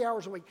 50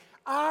 hours a week.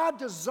 I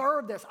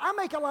deserve this. I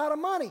make a lot of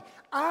money.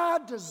 I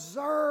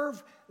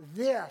deserve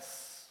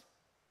this.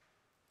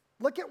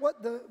 Look at what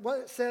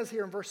it says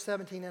here in verse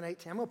 17 and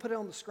 18. I'm going to put it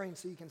on the screen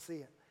so you can see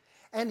it.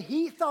 And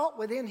he thought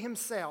within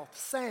himself,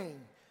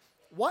 saying,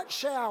 what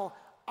shall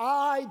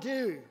I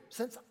do,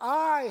 since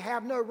I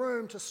have no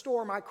room to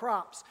store my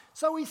crops?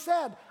 So he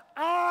said,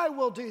 I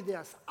will do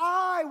this.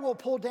 I will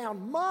pull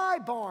down my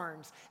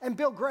barns and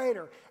build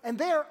greater, and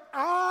there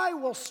I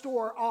will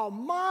store all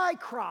my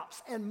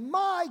crops and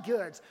my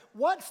goods.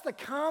 What's the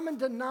common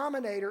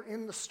denominator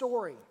in the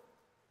story?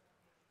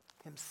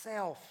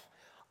 Himself.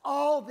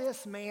 All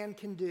this man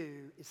can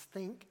do is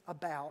think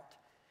about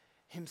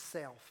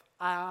himself.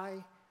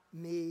 I,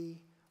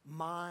 me,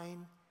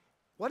 mine.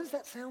 What does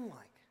that sound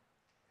like?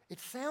 It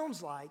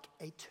sounds like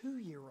a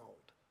 2-year-old.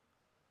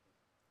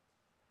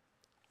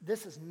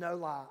 This is no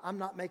lie. I'm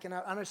not making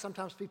up. I know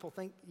sometimes people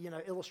think,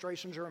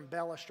 illustrations are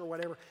embellished or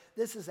whatever.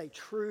 This is a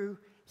true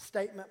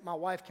statement. My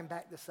wife can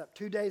back this up.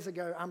 2 days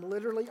ago, I'm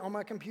literally on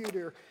my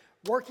computer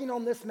working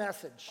on this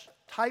message,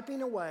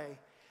 typing away.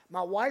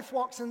 My wife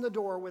walks in the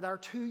door with our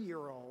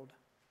 2-year-old,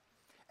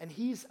 and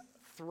he's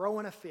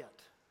throwing a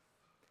fit.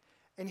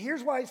 And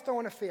here's why he's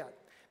throwing a fit.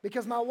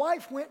 Because my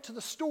wife went to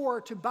the store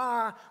to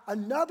buy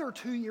another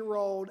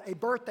 2-year-old a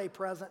birthday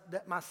present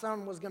that my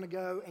son was going to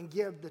go and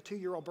give the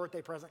 2-year-old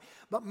birthday present.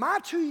 But my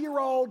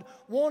 2-year-old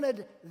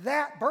wanted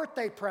that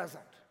birthday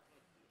present.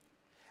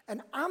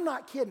 And I'm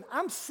not kidding.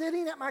 I'm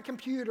sitting at my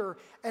computer,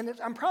 and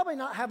I'm probably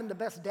not having the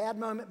best dad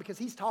moment because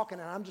he's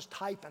talking and I'm just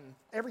typing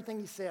everything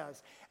he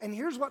says. And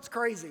here's what's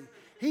crazy.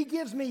 He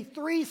gives me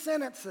 3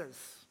 sentences.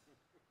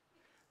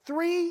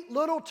 3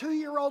 little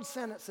 2-year-old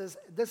sentences.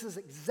 This is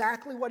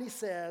exactly what he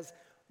says.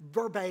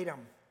 Verbatim.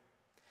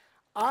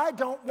 I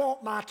don't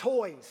want my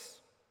toys.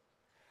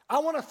 I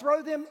want to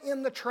throw them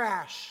in the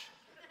trash.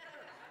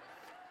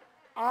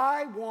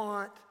 I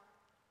want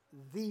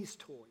these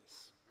toys.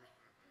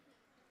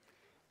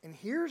 And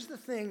here's the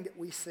thing that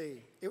we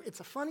see. It's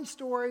a funny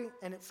story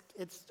and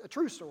it's a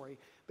true story.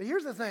 But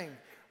here's the thing.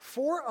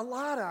 For a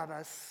lot of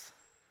us,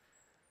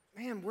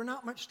 man, we're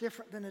not much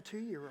different than a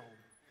 2-year-old.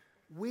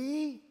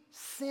 We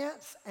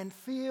sense and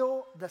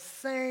feel the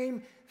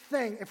same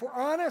thing. If we're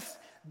honest,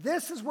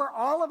 this is where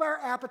all of our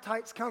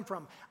appetites come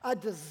from. A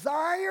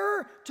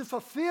desire to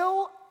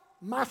fulfill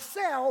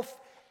myself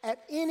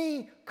at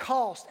any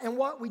cost. And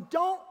what we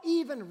don't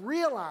even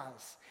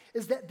realize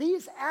is that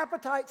these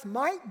appetites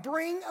might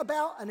bring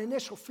about an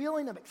initial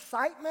feeling of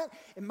excitement.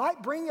 It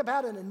might bring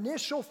about an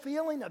initial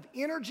feeling of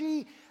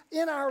energy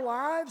in our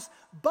lives.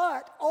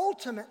 But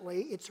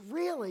ultimately, it's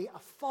really a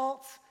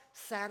false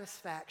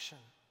satisfaction.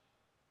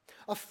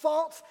 A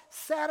false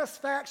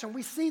satisfaction.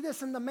 We see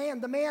this in the man.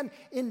 The man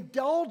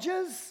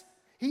indulges.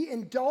 He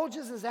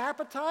indulges his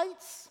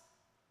appetites.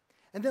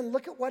 And then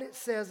look at what it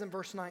says in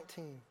verse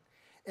 19.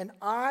 And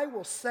I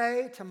will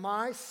say to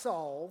my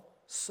soul,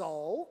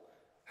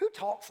 who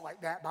talks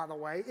like that, by the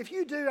way? If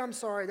you do, I'm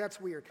sorry,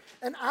 that's weird.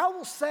 And I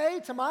will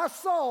say to my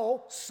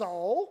soul,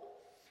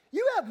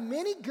 you have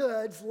many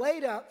goods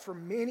laid up for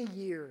many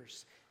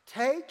years.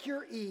 Take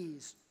your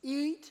ease,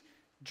 eat,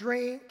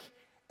 drink,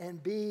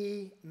 and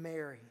be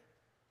merry.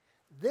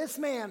 This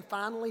man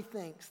finally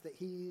thinks that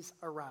he's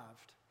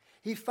arrived.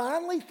 He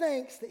finally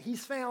thinks that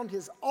he's found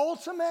his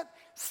ultimate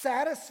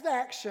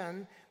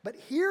satisfaction, but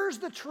here's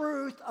the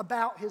truth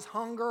about his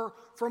hunger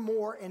for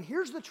more, and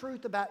here's the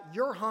truth about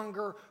your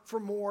hunger for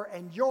more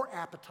and your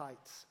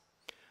appetites.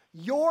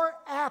 Your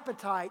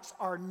appetites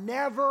are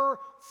never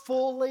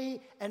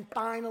fully and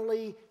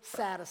finally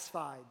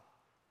satisfied.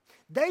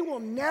 They will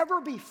never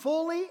be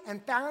fully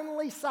and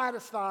finally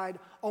satisfied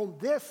on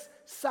this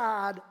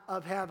side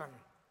of heaven.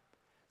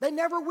 They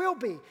never will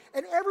be.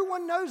 And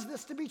everyone knows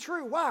this to be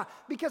true. Why?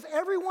 Because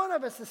every one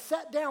of us has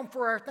sat down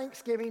for our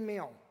Thanksgiving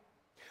meal.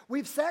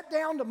 We've sat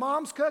down to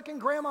mom's cooking,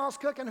 grandma's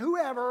cooking,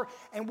 whoever,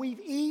 and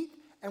we've eaten,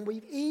 and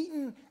we've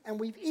eaten, and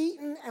we've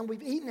eaten, and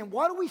we've eaten. And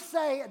what do we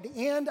say at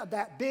the end of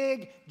that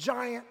big,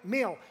 giant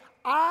meal?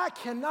 I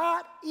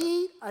cannot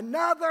eat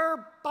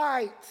another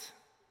bite.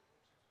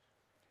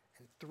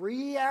 And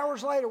 3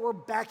 hours later, we're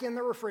back in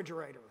the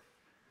refrigerator.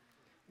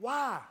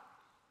 Why?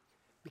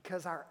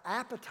 Because our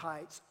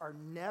appetites are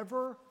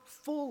never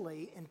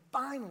fully and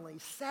finally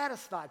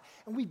satisfied.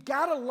 And we've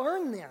got to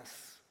learn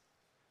this.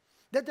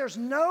 That there's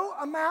no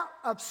amount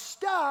of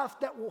stuff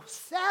that will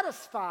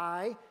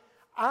satisfy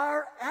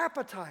our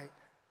appetite.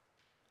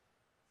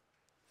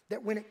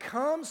 That when it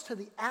comes to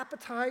the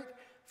appetite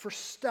for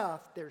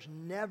stuff, there's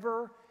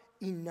never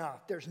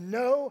enough. There's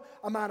no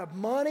amount of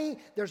money,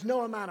 there's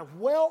no amount of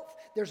wealth,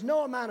 there's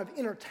no amount of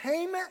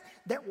entertainment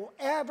that will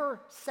ever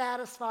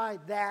satisfy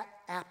that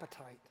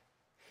appetite.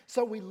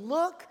 So we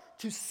look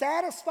to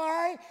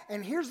satisfy,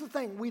 and here's the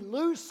thing, we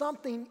lose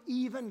something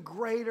even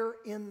greater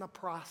in the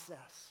process.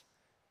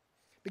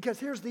 Because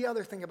here's the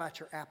other thing about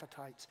your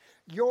appetites.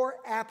 Your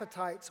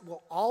appetites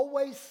will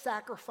always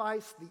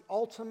sacrifice the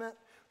ultimate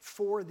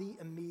for the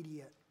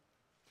immediate.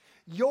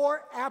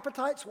 Your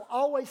appetites will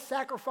always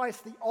sacrifice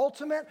the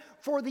ultimate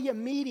for the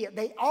immediate.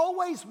 They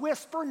always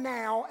whisper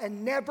now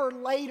and never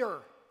later.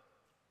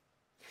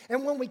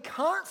 And when we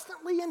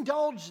constantly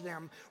indulge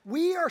them,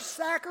 we are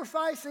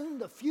sacrificing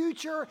the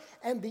future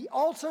and the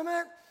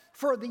ultimate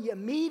for the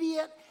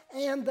immediate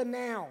and the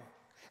now.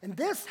 And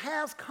this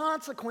has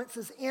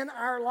consequences in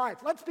our life.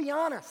 Let's be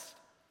honest.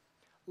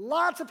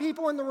 Lots of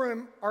people in the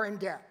room are in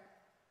debt.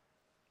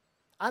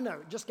 I know,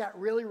 it just got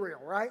really real,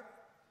 right?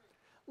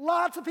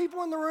 Lots of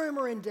people in the room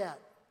are in debt.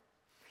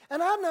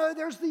 And I know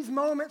there's these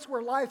moments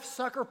where life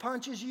sucker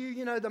punches you.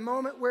 You know, the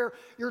moment where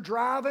you're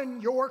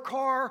driving your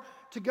car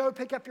to go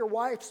pick up your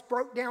wife's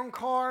broke down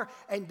car,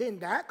 and then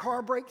that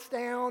car breaks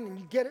down, and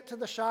you get it to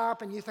the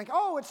shop, and you think,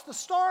 oh, it's the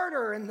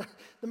starter. And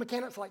the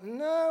mechanic's like,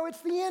 no,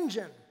 it's the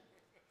engine.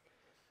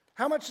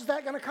 How much is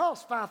that going to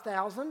cost?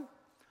 $5,000.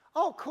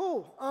 Oh,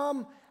 cool.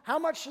 How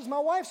much is my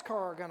wife's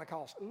car going to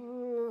cost?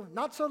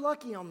 Not so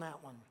lucky on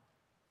that one.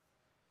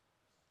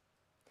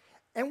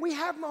 And we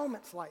have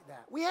moments like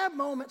that. We have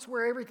moments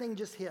where everything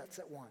just hits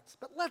at once.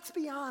 But let's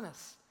be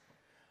honest.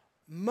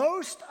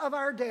 Most of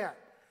our debt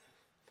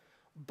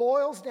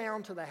boils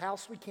down to the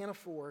house we can't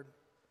afford,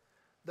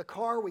 the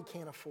car we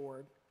can't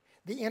afford,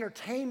 the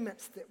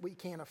entertainments that we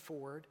can't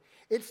afford.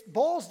 It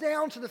boils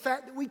down to the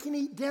fact that we can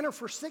eat dinner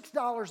for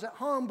 $6 at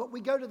home, but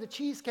we go to the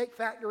Cheesecake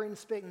Factory and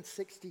spend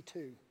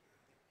 $62.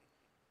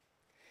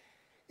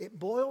 It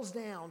boils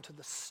down to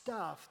the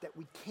stuff that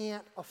we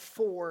can't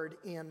afford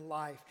in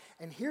life.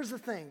 And here's the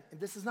thing, and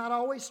this is not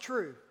always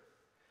true,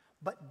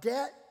 but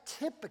debt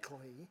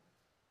typically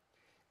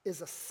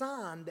is a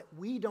sign that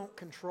we don't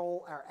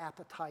control our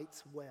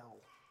appetites well.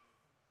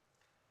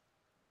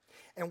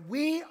 And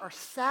we are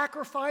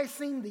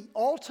sacrificing the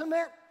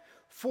ultimate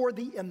for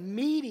the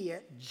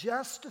immediate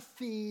just to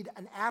feed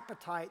an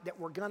appetite that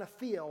we're going to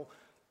feel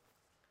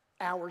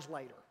hours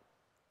later.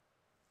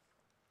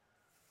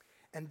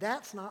 And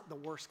that's not the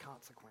worst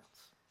consequence.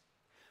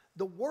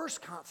 The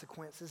worst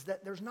consequence is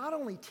that there's not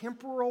only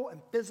temporal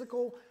and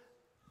physical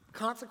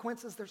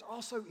consequences, there's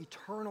also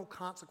eternal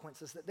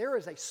consequences. That there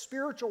is a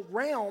spiritual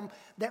realm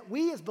that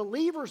we as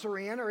believers are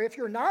in, or if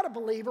you're not a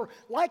believer,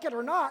 like it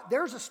or not,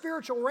 there's a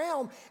spiritual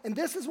realm. And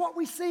this is what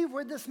we see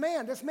with this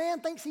man. This man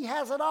thinks he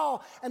has it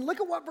all. And look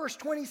at what verse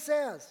 20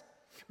 says.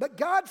 But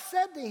God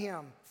said to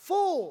him,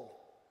 fool,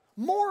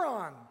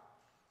 moron,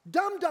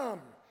 dum-dum,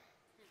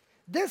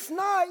 this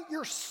night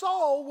your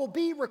soul will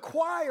be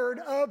required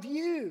of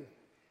you.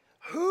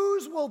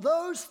 Whose will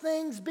those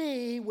things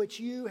be which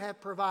you have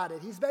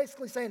provided? He's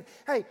basically saying,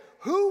 hey,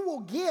 who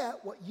will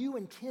get what you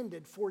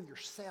intended for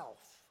yourself?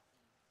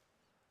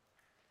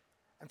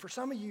 And for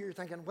some of you, you're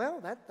thinking,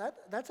 well,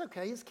 that's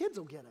okay. His kids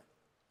will get it.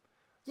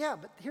 Yeah,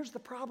 but here's the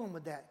problem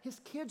with that. His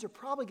kids are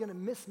probably going to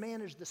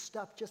mismanage the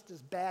stuff just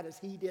as bad as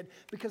he did,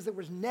 because there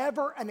was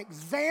never an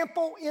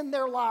example in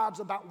their lives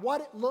about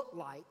what it looked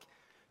like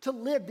to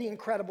live the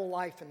incredible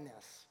life in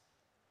this.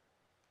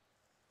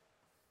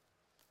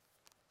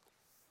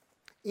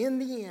 In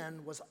the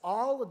end, was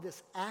all of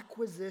this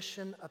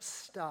acquisition of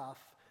stuff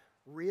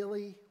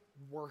really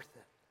worth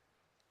it?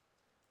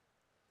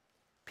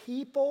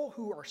 People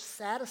who are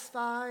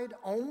satisfied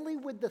only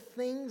with the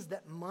things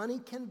that money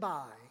can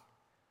buy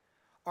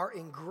are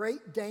in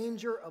great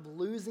danger of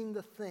losing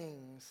the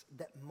things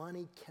that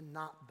money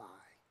cannot buy.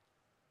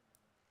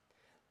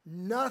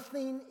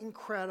 Nothing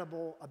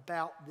incredible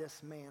about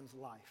this man's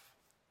life.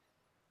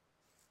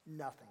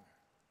 Nothing.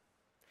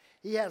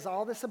 He has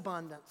all this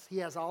abundance. He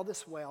has all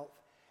this wealth.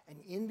 And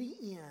in the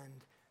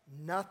end,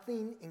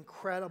 nothing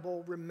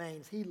incredible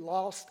remains. He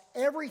lost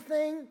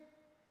everything,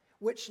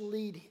 which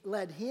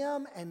led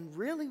him, and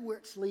really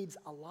which leads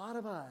a lot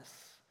of us,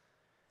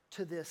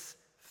 to this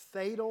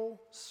fatal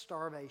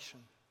starvation.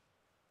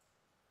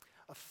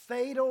 A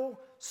fatal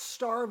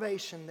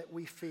starvation that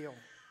we feel.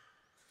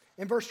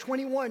 In verse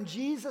 21,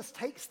 Jesus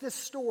takes this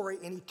story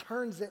and he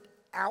turns it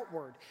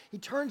outward. He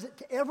turns it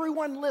to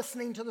everyone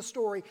listening to the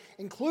story,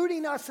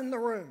 including us in the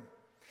room.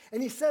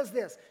 And he says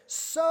this,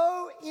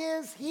 so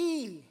is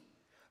he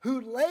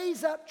who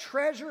lays up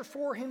treasure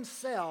for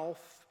himself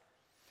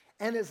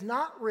and is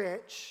not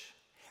rich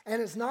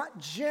and is not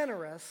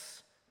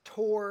generous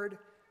toward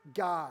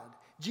God.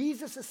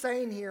 Jesus is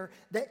saying here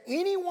that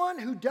anyone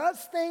who does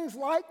things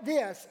like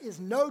this is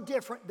no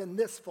different than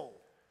this fool.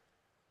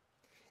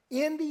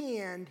 In the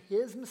end,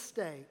 his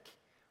mistake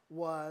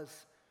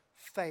was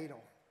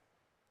fatal.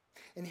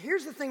 And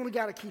here's the thing we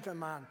got to keep in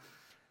mind.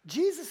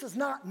 Jesus is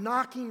not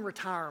knocking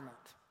retirement.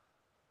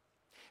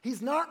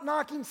 He's not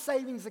knocking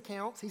savings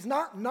accounts. He's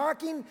not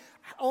knocking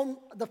on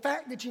the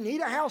fact that you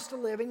need a house to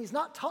live in. He's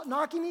not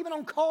knocking even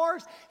on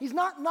cars. He's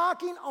not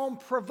knocking on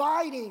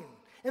providing.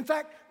 In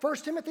fact,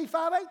 1 Timothy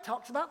 5:8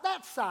 talks about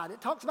that side.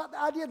 It talks about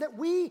the idea that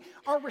we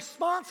are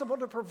responsible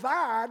to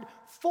provide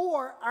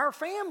for our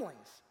families.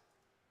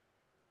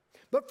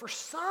 But for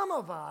some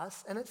of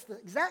us, and it's the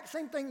exact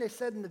same thing they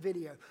said in the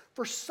video,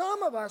 for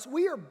some of us,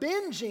 we are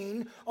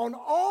binging on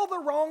all the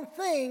wrong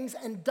things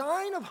and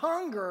dying of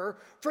hunger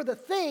for the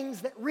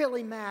things that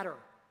really matter.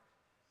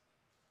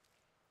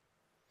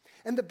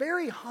 And the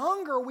very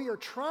hunger we are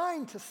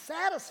trying to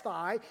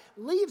satisfy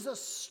leaves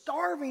us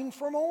starving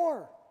for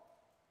more.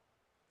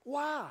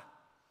 Why?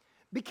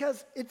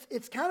 Because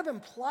it's kind of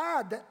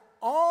implied that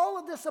all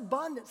of this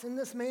abundance in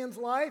this man's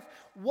life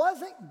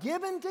wasn't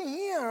given to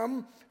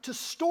him to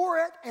store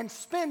it and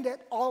spend it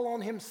all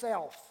on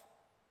himself.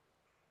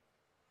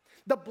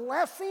 The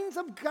blessings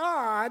of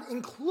God,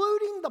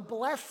 including the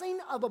blessing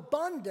of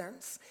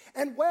abundance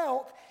and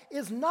wealth,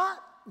 is not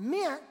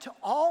meant to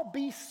all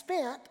be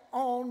spent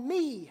on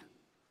me.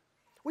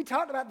 We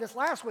talked about this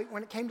last week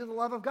when it came to the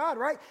love of God,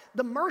 right?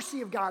 The mercy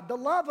of God, the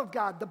love of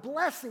God, the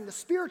blessing, the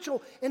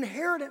spiritual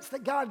inheritance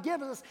that God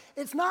gives us.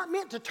 It's not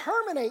meant to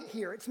terminate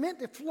here. It's meant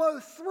to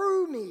flow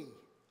through me.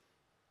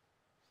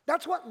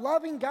 That's what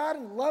loving God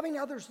and loving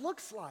others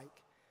looks like.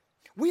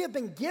 We have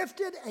been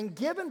gifted and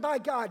given by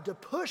God to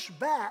push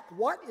back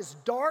what is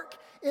dark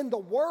in the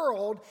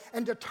world,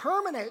 and to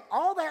terminate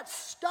all that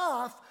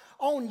stuff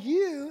on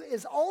you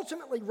is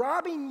ultimately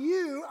robbing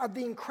you of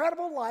the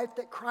incredible life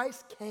that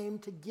Christ came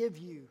to give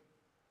you.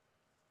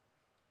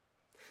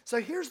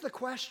 So here's the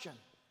question: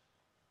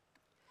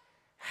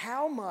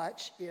 how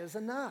much is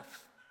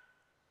enough?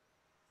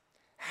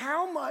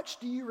 How much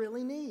do you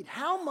really need?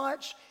 How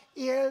much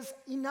is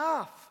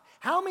enough?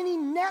 How many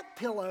neck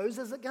pillows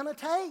is it going to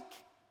take?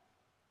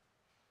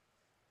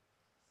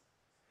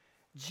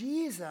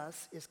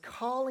 Jesus is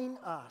calling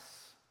us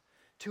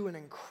to an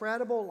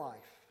incredible life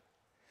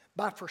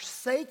by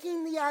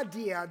forsaking the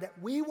idea that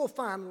we will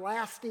find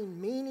lasting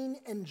meaning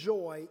and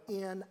joy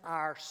in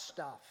our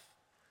stuff.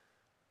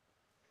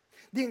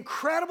 The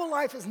incredible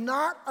life is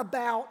not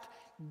about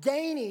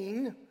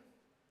gaining,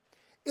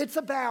 it's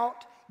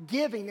about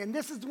giving. And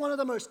this is one of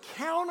the most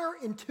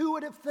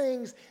counterintuitive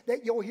things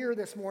that you'll hear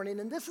this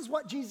morning. And this is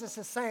what Jesus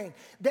is saying,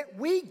 that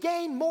we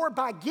gain more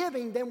by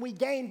giving than we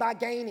gain by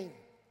gaining.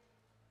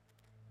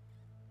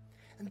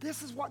 And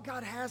this is what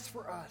God has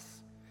for us.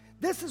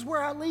 This is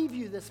where I leave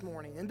you this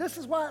morning. And this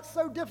is why it's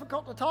so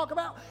difficult to talk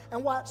about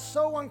and why it's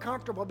so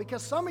uncomfortable.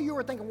 Because some of you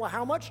are thinking, well,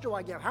 how much do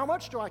I give? How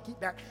much do I keep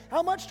back?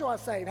 How much do I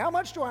save? How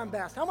much do I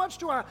invest? How much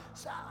do I...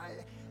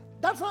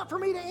 That's not for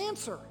me to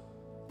answer.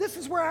 This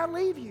is where I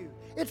leave you.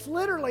 It's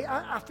literally,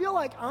 I feel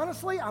like,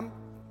 honestly, I'm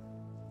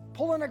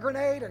pulling a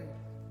grenade and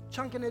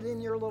chunking it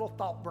in your little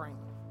thought brain.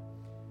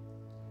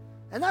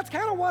 And that's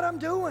kind of what I'm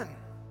doing.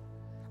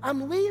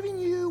 I'm leaving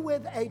you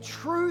with a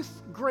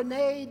truth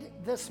grenade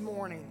this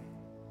morning.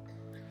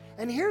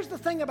 And here's the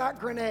thing about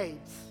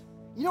grenades.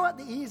 You know what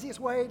the easiest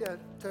way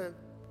to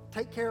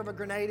take care of a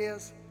grenade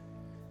is?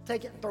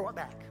 Take it and throw it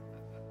back.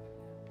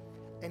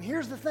 And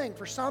here's the thing.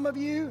 For some of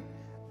you,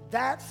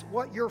 that's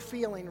what you're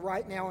feeling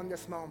right now in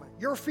this moment.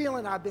 You're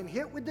feeling, I've been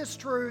hit with this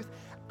truth.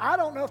 I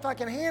don't know if I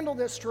can handle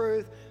this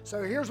truth,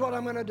 so here's what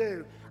I'm going to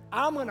do.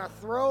 I'm going to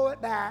throw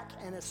it back,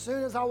 and as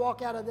soon as I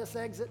walk out of this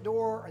exit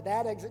door or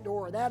that exit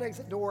door or that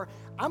exit door,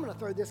 I'm going to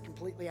throw this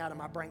completely out of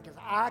my brain because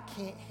I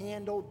can't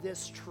handle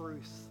this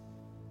truth.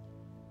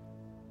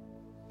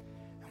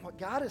 And what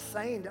God is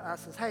saying to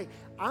us is, hey,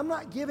 I'm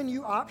not giving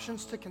you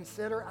options to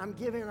consider. I'm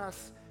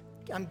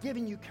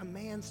giving you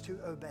commands to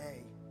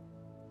obey.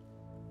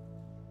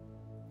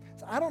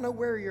 So I don't know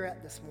where you're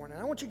at this morning.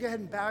 I want you to go ahead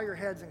and bow your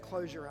heads and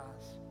close your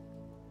eyes.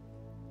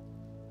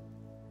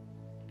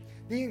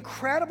 The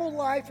incredible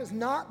life is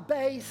not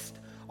based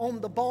on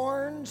the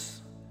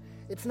barns.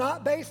 It's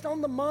not based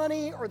on the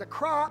money or the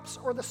crops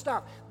or the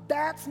stuff.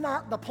 That's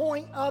not the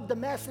point of the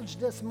message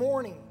this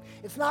morning.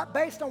 It's not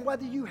based on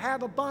whether you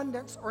have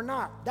abundance or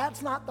not.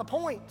 That's not the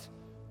point.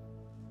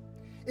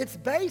 It's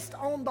based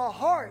on the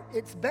heart.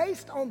 It's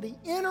based on the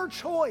inner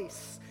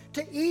choice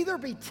to either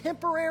be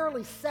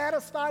temporarily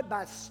satisfied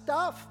by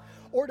stuff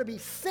or to be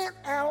sent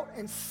out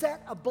and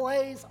set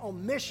ablaze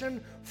on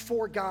mission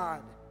for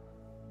God.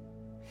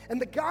 And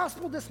the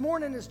gospel this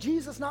morning is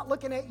Jesus not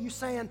looking at you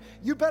saying,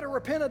 you better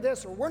repent of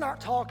this or we're not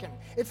talking.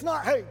 It's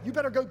not, hey, you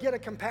better go get a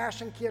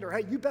compassion kit or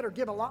hey, you better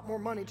give a lot more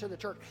money to the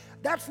church.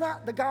 That's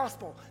not the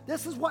gospel.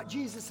 This is what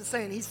Jesus is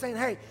saying. He's saying,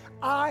 hey,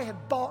 I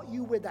have bought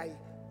you with a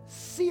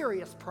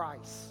serious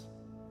price.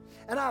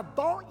 And I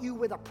bought you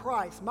with a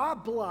price, my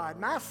blood,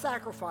 my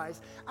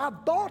sacrifice. I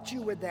bought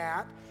you with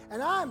that,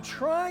 and I'm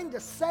trying to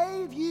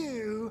save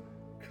you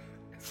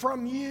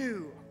from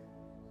you.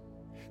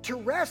 To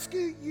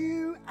rescue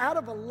you out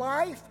of a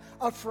life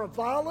of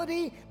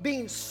frivolity,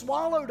 being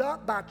swallowed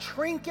up by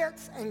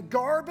trinkets and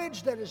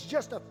garbage that is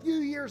just a few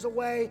years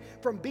away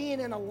from being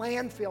in a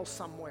landfill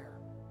somewhere.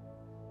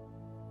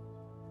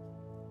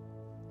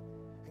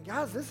 And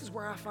guys, this is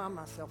where I find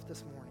myself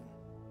this morning.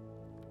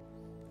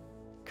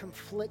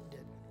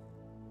 Conflicted.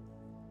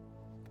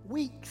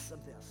 Weeks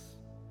of this.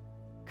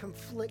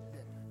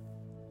 Conflicted.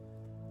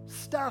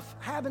 Stuff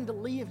having to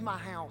leave my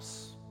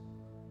house.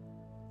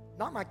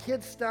 Not my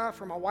kids' stuff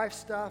or my wife's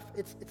stuff.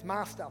 It's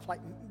my stuff.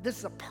 Like, this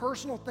is a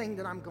personal thing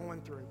that I'm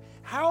going through.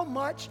 How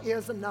much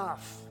is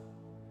enough?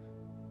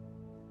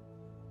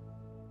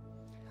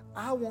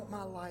 I want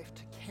my life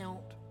to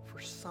count for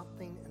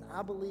something, and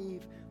I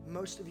believe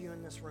most of you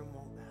in this room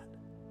want that.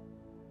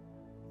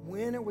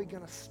 When are we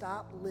going to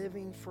stop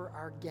living for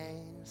our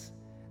gains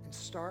and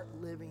start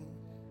living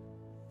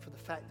for the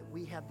fact that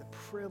we have the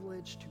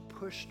privilege to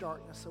push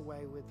darkness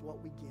away with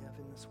what we give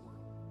in this world?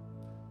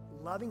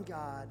 Loving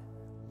God,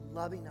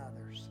 loving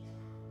others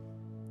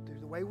through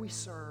the way we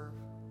serve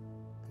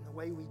and the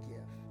way we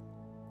give.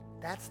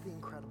 That's the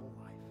incredible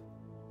life.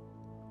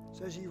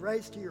 So as you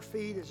raise to your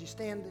feet, as you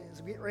stand,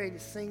 as we get ready to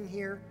sing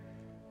here,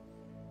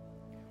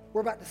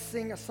 we're about to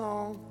sing a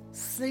song,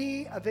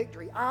 See a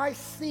Victory. I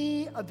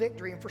see a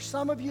victory. And for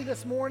some of you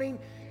this morning,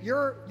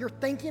 you're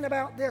thinking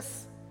about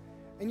this,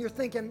 and you're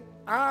thinking,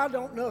 I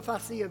don't know if I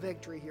see a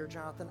victory here,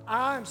 Jonathan.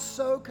 I'm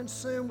so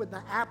consumed with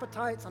my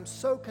appetites. I'm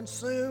so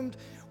consumed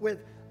with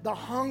the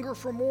hunger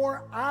for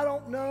more. I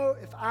don't know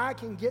if I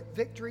can get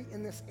victory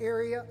in this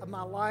area of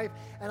my life.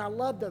 And I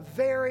love the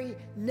very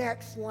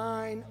next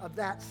line of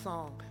that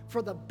song.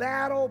 For the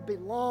battle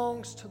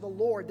belongs to the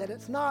Lord. That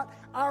it's not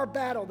our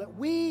battle, that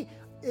we,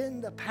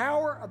 in the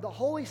power of the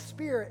Holy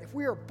Spirit, if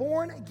we are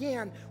born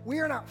again, we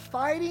are not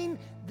fighting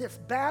this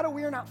battle.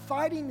 We are not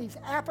fighting these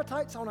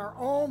appetites on our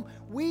own.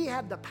 We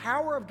have the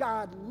power of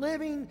God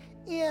living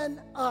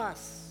in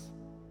us.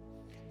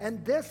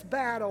 And this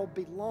battle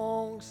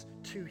belongs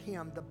to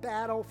Him. The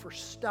battle for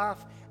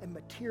stuff and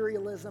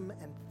materialism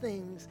and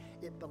things,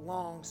 it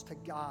belongs to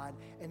God.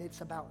 And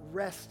it's about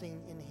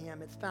resting in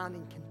Him. It's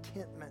finding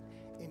contentment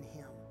in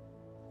Him.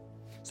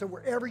 So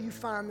wherever you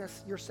find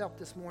yourself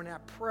this morning, I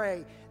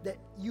pray that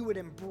you would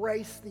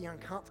embrace the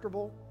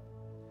uncomfortable,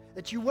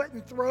 that you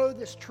wouldn't throw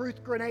this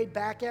truth grenade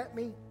back at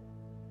me,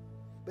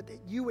 but that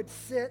you would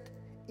sit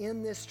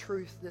in this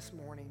truth this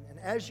morning. And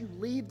as you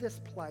leave this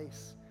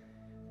place,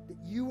 that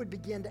you would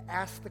begin to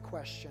ask the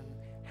question,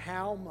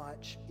 how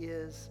much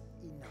is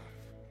enough?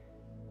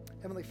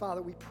 Heavenly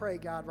Father, we pray,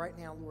 God, right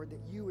now, Lord, that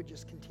you would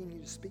just continue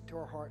to speak to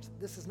our hearts.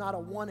 This is not a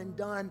one and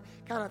done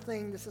kind of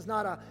thing. This is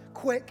not a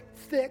quick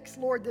fix,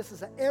 Lord. This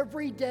is an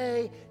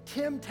everyday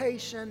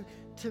temptation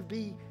to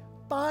be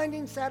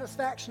finding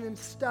satisfaction in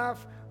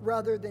stuff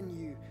rather than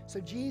you.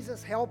 So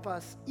Jesus, help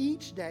us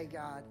each day,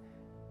 God,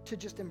 to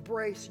just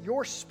embrace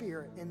your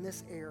Spirit in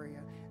this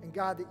area. And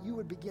God, that you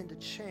would begin to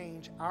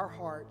change our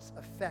heart's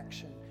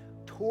affection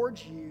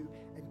towards you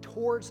and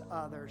towards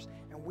others.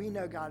 And we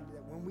know, God,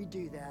 that when we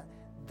do that,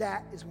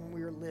 that is when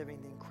we are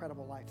living the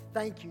incredible life.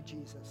 Thank you,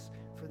 Jesus,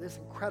 for this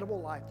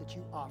incredible life that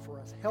you offer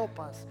us. Help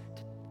us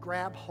to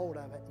grab hold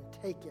of it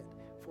and take it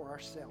for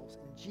ourselves.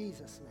 In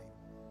Jesus' name.